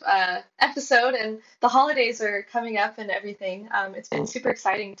festive episode and the holidays are coming up and everything, it's been super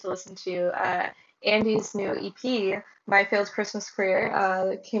exciting to listen to Andy's new EP, My Failed Christmas Career,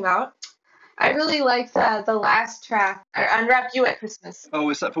 that came out. I really liked the last track, Unwrap You at Christmas. Oh,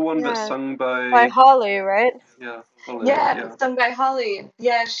 is that the one that's sung by Holly, right? Yeah, Holly. Yeah, sung by Holly.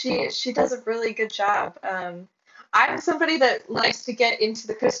 Yeah, she does a really good job. I'm somebody that likes to get into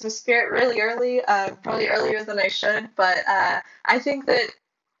the Christmas spirit really early, probably earlier than I should, but I think that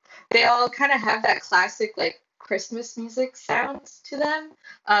they all kind of have that classic, like, Christmas music sound to them.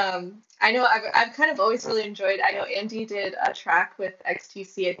 I know I've kind of always really enjoyed, I know Andy did a track with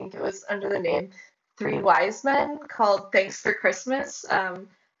XTC, I think it was under the name Three Wise Men, called Thanks for Christmas.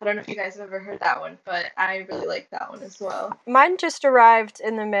 I don't know if you guys have ever heard that one, but I really like that one as well. Mine just arrived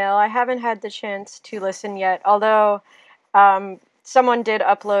in the mail. I haven't had the chance to listen yet, although someone did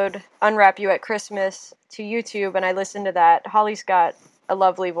upload Unwrap You at Christmas to YouTube, and I listened to that. Holly's got a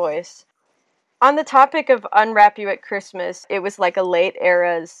lovely voice. On the topic of Unwrap You at Christmas, it was like a late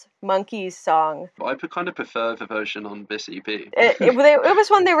era's Monkees song. I kind of prefer the version on this EP. It was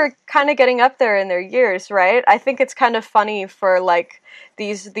when they were kind of getting up there in their years, right? I think it's kind of funny for like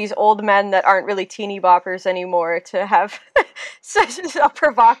these old men that aren't really teeny boppers anymore to have such a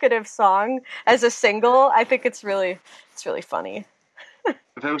provocative song as a single. I think it's really funny.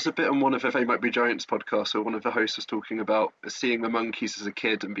 There was a bit on one of the They Might Be Giants podcasts where one of the hosts was talking about seeing the Monkees as a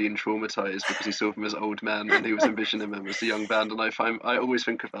kid and being traumatized because he saw them as old men and he was envisioning them as a young band, and I always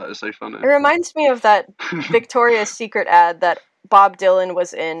think of that as so funny. It reminds me of that Victoria's Secret ad that Bob Dylan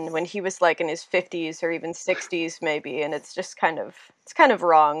was in when he was like in his 50s or even 60s maybe, and it's kind of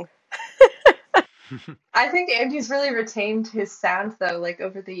wrong. I think Andy's really retained his sound though, like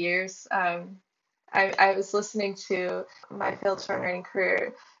over the years. I was listening to My Failed Songwriting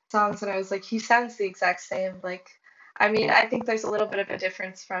Career songs and I was like, he sounds the exact same. Like, I mean, I think there's a little bit of a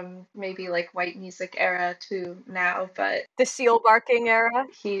difference from maybe like white music era to now, but the seal barking era.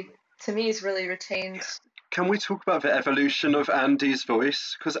 He, to me, has really retained Can we talk about the evolution of Andy's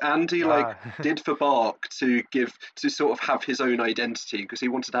voice? Because Andy did for Bark to sort of have his own identity, because he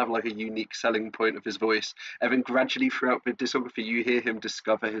wanted to have like a unique selling point of his voice. And then gradually throughout the discography, you hear him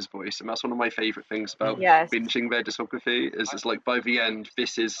discover his voice, and that's one of my favourite things about binging their discography. Is it's like by the end,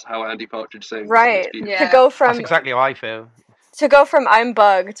 this is how Andy Partridge sings. Right. Yeah. That's exactly how I feel. To go from I'm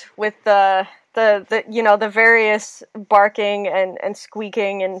Bugged with the the various barking and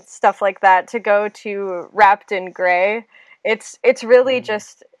squeaking and stuff like that, to go to Wrapped in Grey, it's really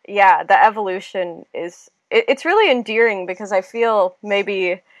just, the evolution is, it's really endearing, because I feel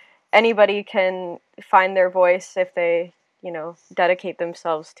maybe anybody can find their voice if they, dedicate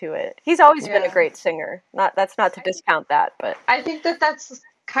themselves to it. He's always been a great singer. That's not to discount that, but I think that's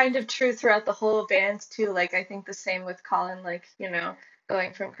kind of true throughout the whole band too. Like, I think the same with Colin, like,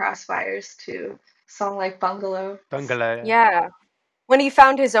 going from Crossfires to a song like Bungalow. Yeah. When he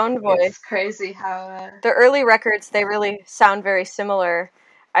found his own voice. It's crazy how the early records, they really sound very similar.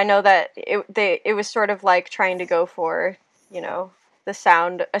 I know that it was sort of like trying to go for, the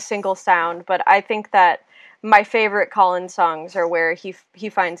sound, a single sound, but I think that my favorite Colin songs are where he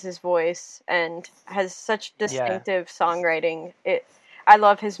finds his voice and has such distinctive songwriting. I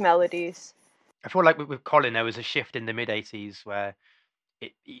love his melodies. I feel like with Colin, there was a shift in the mid-'80s where I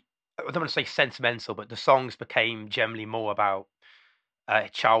don't want to say sentimental, but the songs became generally more about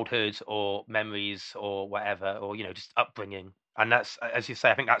childhood or memories or whatever, or just upbringing. And that's, as you say,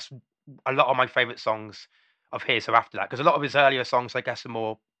 I think that's a lot of my favourite songs of his are after that, because a lot of his earlier songs, I guess, are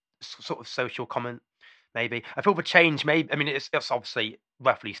more sort of social comment. Maybe I feel the change. Maybe, I mean, it's obviously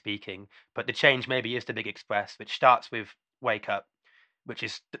roughly speaking, but the change maybe is the Big Express, which starts with Wake Up, which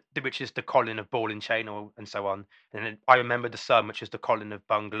is the Colin of Ball and Chain and so on, and then I Remember the Sun, which is the Colin of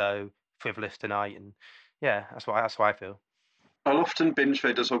Bungalow, Frivolous Tonight, and that's why I feel. I'll often binge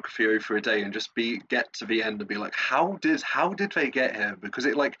their discography over a day and just get to the end and be like, how did they get here? Because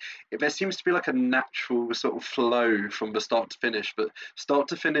there seems to be like a natural sort of flow from the start to finish, but start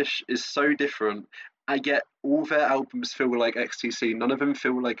to finish is so different. I get all their albums feel like XTC. None of them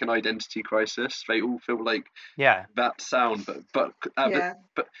feel like an identity crisis. They all feel like that sound, but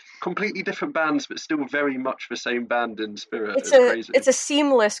completely different bands, but still very much the same band in spirit. It's crazy. It's a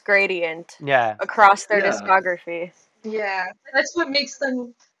seamless gradient across their discography. Yeah, that's what makes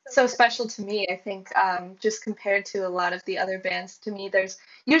them so special to me. I think just compared to a lot of the other bands, to me, there's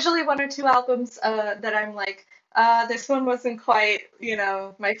usually one or two albums that I'm like, this one wasn't quite,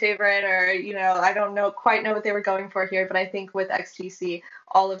 my favorite, or, I don't quite know what they were going for here. But I think with XTC,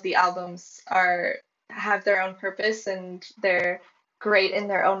 all of the albums have their own purpose, and they're great in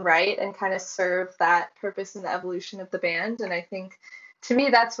their own right, and kind of serve that purpose in the evolution of the band. And I think, to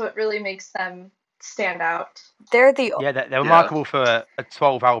me, that's what really makes them stand out. They're remarkable for a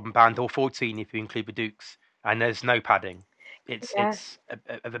 12 album band, or 14 if you include the Dukes, and there's no padding. It's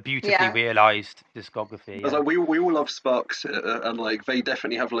a beautifully realised discography. I was like, we all love Sparks, and like they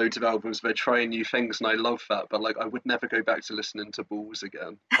definitely have loads of albums. They're trying new things, and I love that. But like, I would never go back to listening to Balls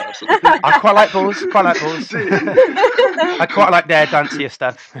again. I quite like Balls. I quite like their dancier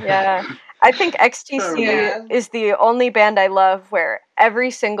stuff. Yeah, I think XTC is the only band I love where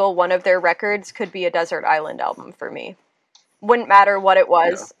every single one of their records could be a Desert Island album for me. Wouldn't matter what it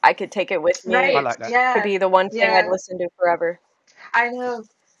was. I could take it with me. Right. I like that. Yeah. Could be the one thing I'd listen to forever. I know.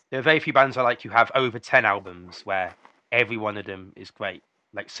 There are very few bands I like who have over 10 albums where every one of them is great.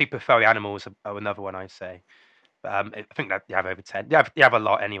 Like Super Furry Animals are another one, I'd say. But I think that they have over 10. They have a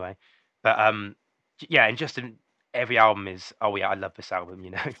lot anyway. But and just in every album is, I love this album,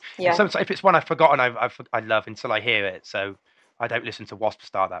 Yeah. Sometimes if it's one I've forgotten, I love until I hear it. So I don't listen to Wasp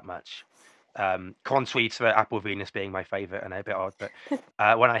Star that much. Contrary to Apple Venus being my favourite, and a bit odd, but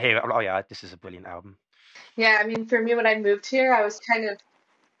when I hear it, I'm like, this is a brilliant album. Yeah, I mean, for me, when I moved here, I was trying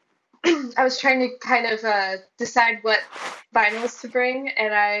to decide what vinyls to bring,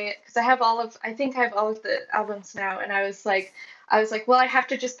 and because I have all of the albums now, and I was like, well, I have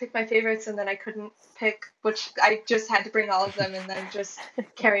to just pick my favorites, and then I couldn't pick which. I just had to bring all of them, and then just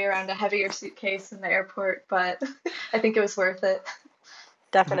carry around a heavier suitcase in the airport. But I think it was worth it.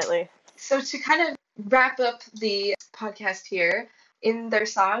 Definitely. So to kind of wrap up the podcast here, in their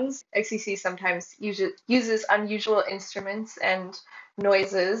songs, XTC sometimes uses unusual instruments and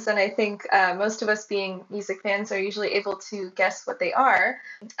noises, and I think most of us being music fans are usually able to guess what they are.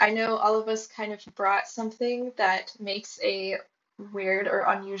 I know all of us kind of brought something that makes a weird or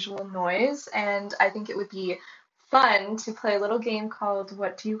unusual noise, and I think it would be fun to play a little game called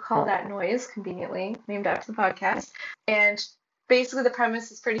What Do You Call That Noise? Conveniently named after the podcast. And basically the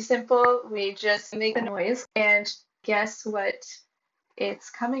premise is pretty simple. We just make the noise and guess what it's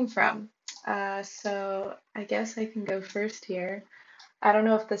coming from. So I guess I can go first here. I don't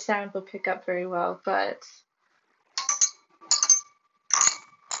know if the sound will pick up very well, but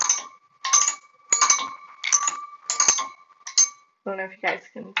I don't know if you guys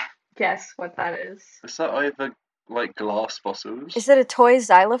can guess what that is. Is that either like glass bottles? Is it a toy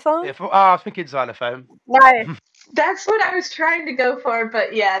xylophone? Yeah, I was thinking xylophone. Nice. That's what I was trying to go for,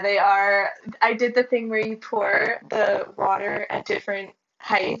 but yeah, they are. I did the thing where you pour the water at different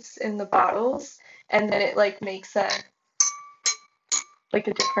heights in the bottles, and then it like makes a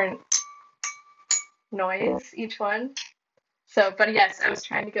different noise each one. So, but yes, I was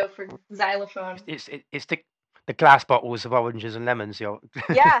trying to go for xylophone. It's the glass bottles of oranges and lemons.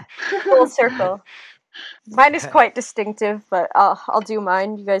 Yeah, full circle. Mine is quite distinctive, but I'll do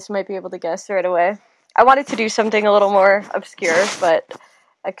mine. You guys might be able to guess right away. I wanted to do something a little more obscure, but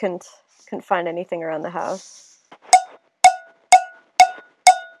I couldn't find anything around the house.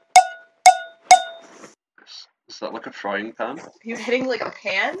 Is that like a frying pan? You're hitting like a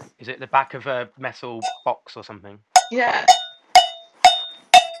pan? Is it the back of a metal box or something? Yeah.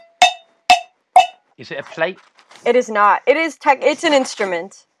 Is it a plate? It is not. It is it's an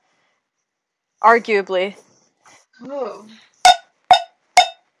instrument. Arguably. Oh.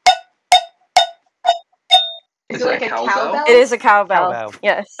 Is it it like a a cowbell? cowbell? It is a cowbell. Cowbell.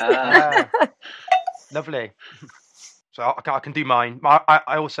 Yes. Lovely. So I can do mine.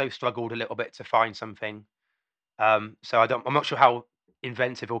 I also struggled a little bit to find something. So I'm not sure how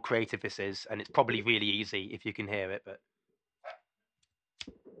inventive or creative this is, and it's probably really easy if you can hear it. But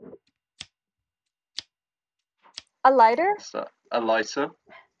A lighter? Is that a lighter?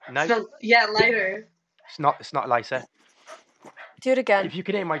 no, So, yeah, lighter. it's not. It's not a lighter. Do it again. If you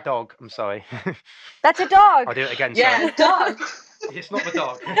can hear my dog, I'm sorry. That's a dog. I'll do it again. Yeah, Sorry. dog. It's not the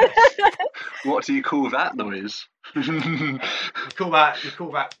dog. What do you call that noise? You call that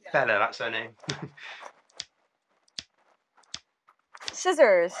Bella. That's her name.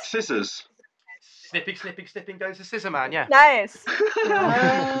 Scissors. Scissors. Snipping goes the scissor man. Yeah. Nice.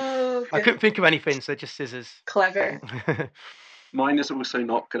 Oh, I couldn't think of anything, so just scissors. clever. Mine is also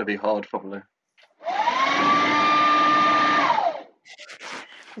not going to be hard, probably.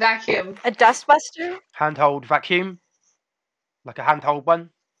 Vacuum. A dustbuster? Handhold vacuum, like a handhold one.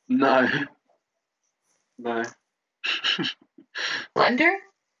 No. No. Blender?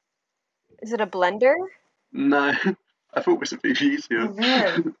 Is it a blender? No. I thought this would be easier. Oh,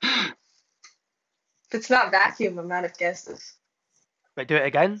 man. If it's not vacuum, I'm out of guesses. Wait, do it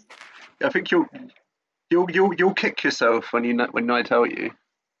again. I think you'll kick yourself when I tell you.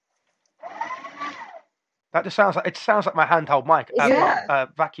 That just sounds like my handhold mic. Yeah.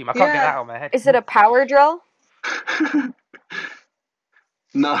 Vacuum. I can't get Yeah. that out of my head. Is it a power drill?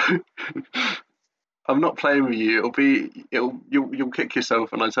 No. I'm not playing with you. You'll kick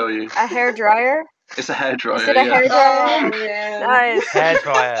yourself when I tell you. A hair dryer? It's a hairdryer. Is it a yeah. hairdryer? Oh, man. Nice.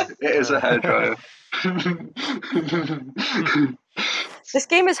 Hairdryer. It is a hairdryer. This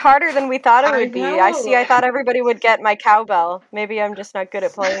game is harder than we thought it I would be. know. I thought everybody would get my cowbell. Maybe I'm just not good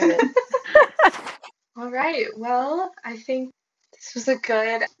at playing it. All right. Well, I think this was a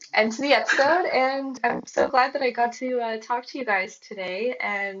good end to the episode, and I'm so glad that I got to talk to you guys today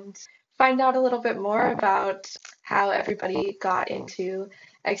and find out a little bit more about how everybody got into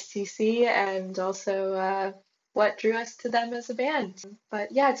XTC and also what drew us to them as a band.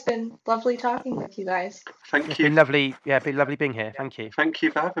 But yeah, it's been lovely talking with you guys. Thank It's you. been lovely. Yeah, it's been lovely being here. Thank you. Thank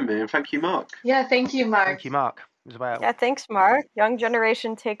you for having me, and thank you, Mark. Yeah, thank you, Mark. Thank you, Mark, as well. Yeah, thanks, Mark. Young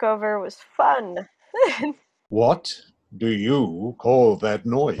Generation Takeover was fun. What do you call that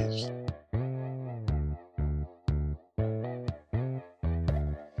noise?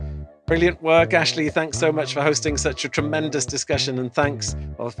 Brilliant work, Ashley. Thanks so much for hosting such a tremendous discussion. And thanks,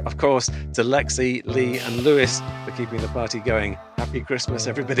 of course, to Lexi, Lee, and Lewis for keeping the party going. Happy Christmas,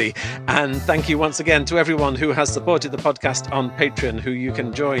 everybody. And thank you once again to everyone who has supported the podcast on Patreon, who you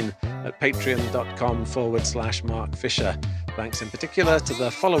can join at patreon.com/Mark Fisher. Thanks in particular to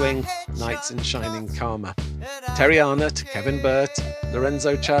the following Knights in Shining Karma: Terry Arnott, Kevin Burt,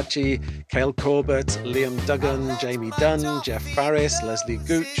 Lorenzo Ciacci, Cale Corbett, Liam Duggan, Jamie Dunn, Jeff Farris, Leslie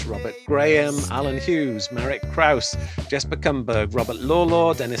Gooch, Robert Graham, Alan Hughes, Marek Kraus, Jesper Kumberg, Robert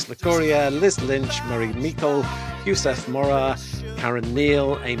Lawlaw, Dennis LaCouriere, Liz Lynch, Murray Meikle, Youssef Mora, Karen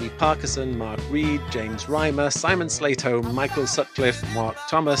Neal, Amy Parkinson, Mark Reed, James Reimer, Simon Slato, Michael Sutcliffe, Mark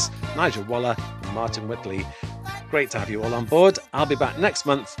Thomas, Nigel Waller, and Martin Whitley. Great to have you all on board. I'll be back next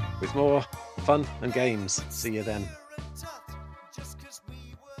month with more fun and games. See you then.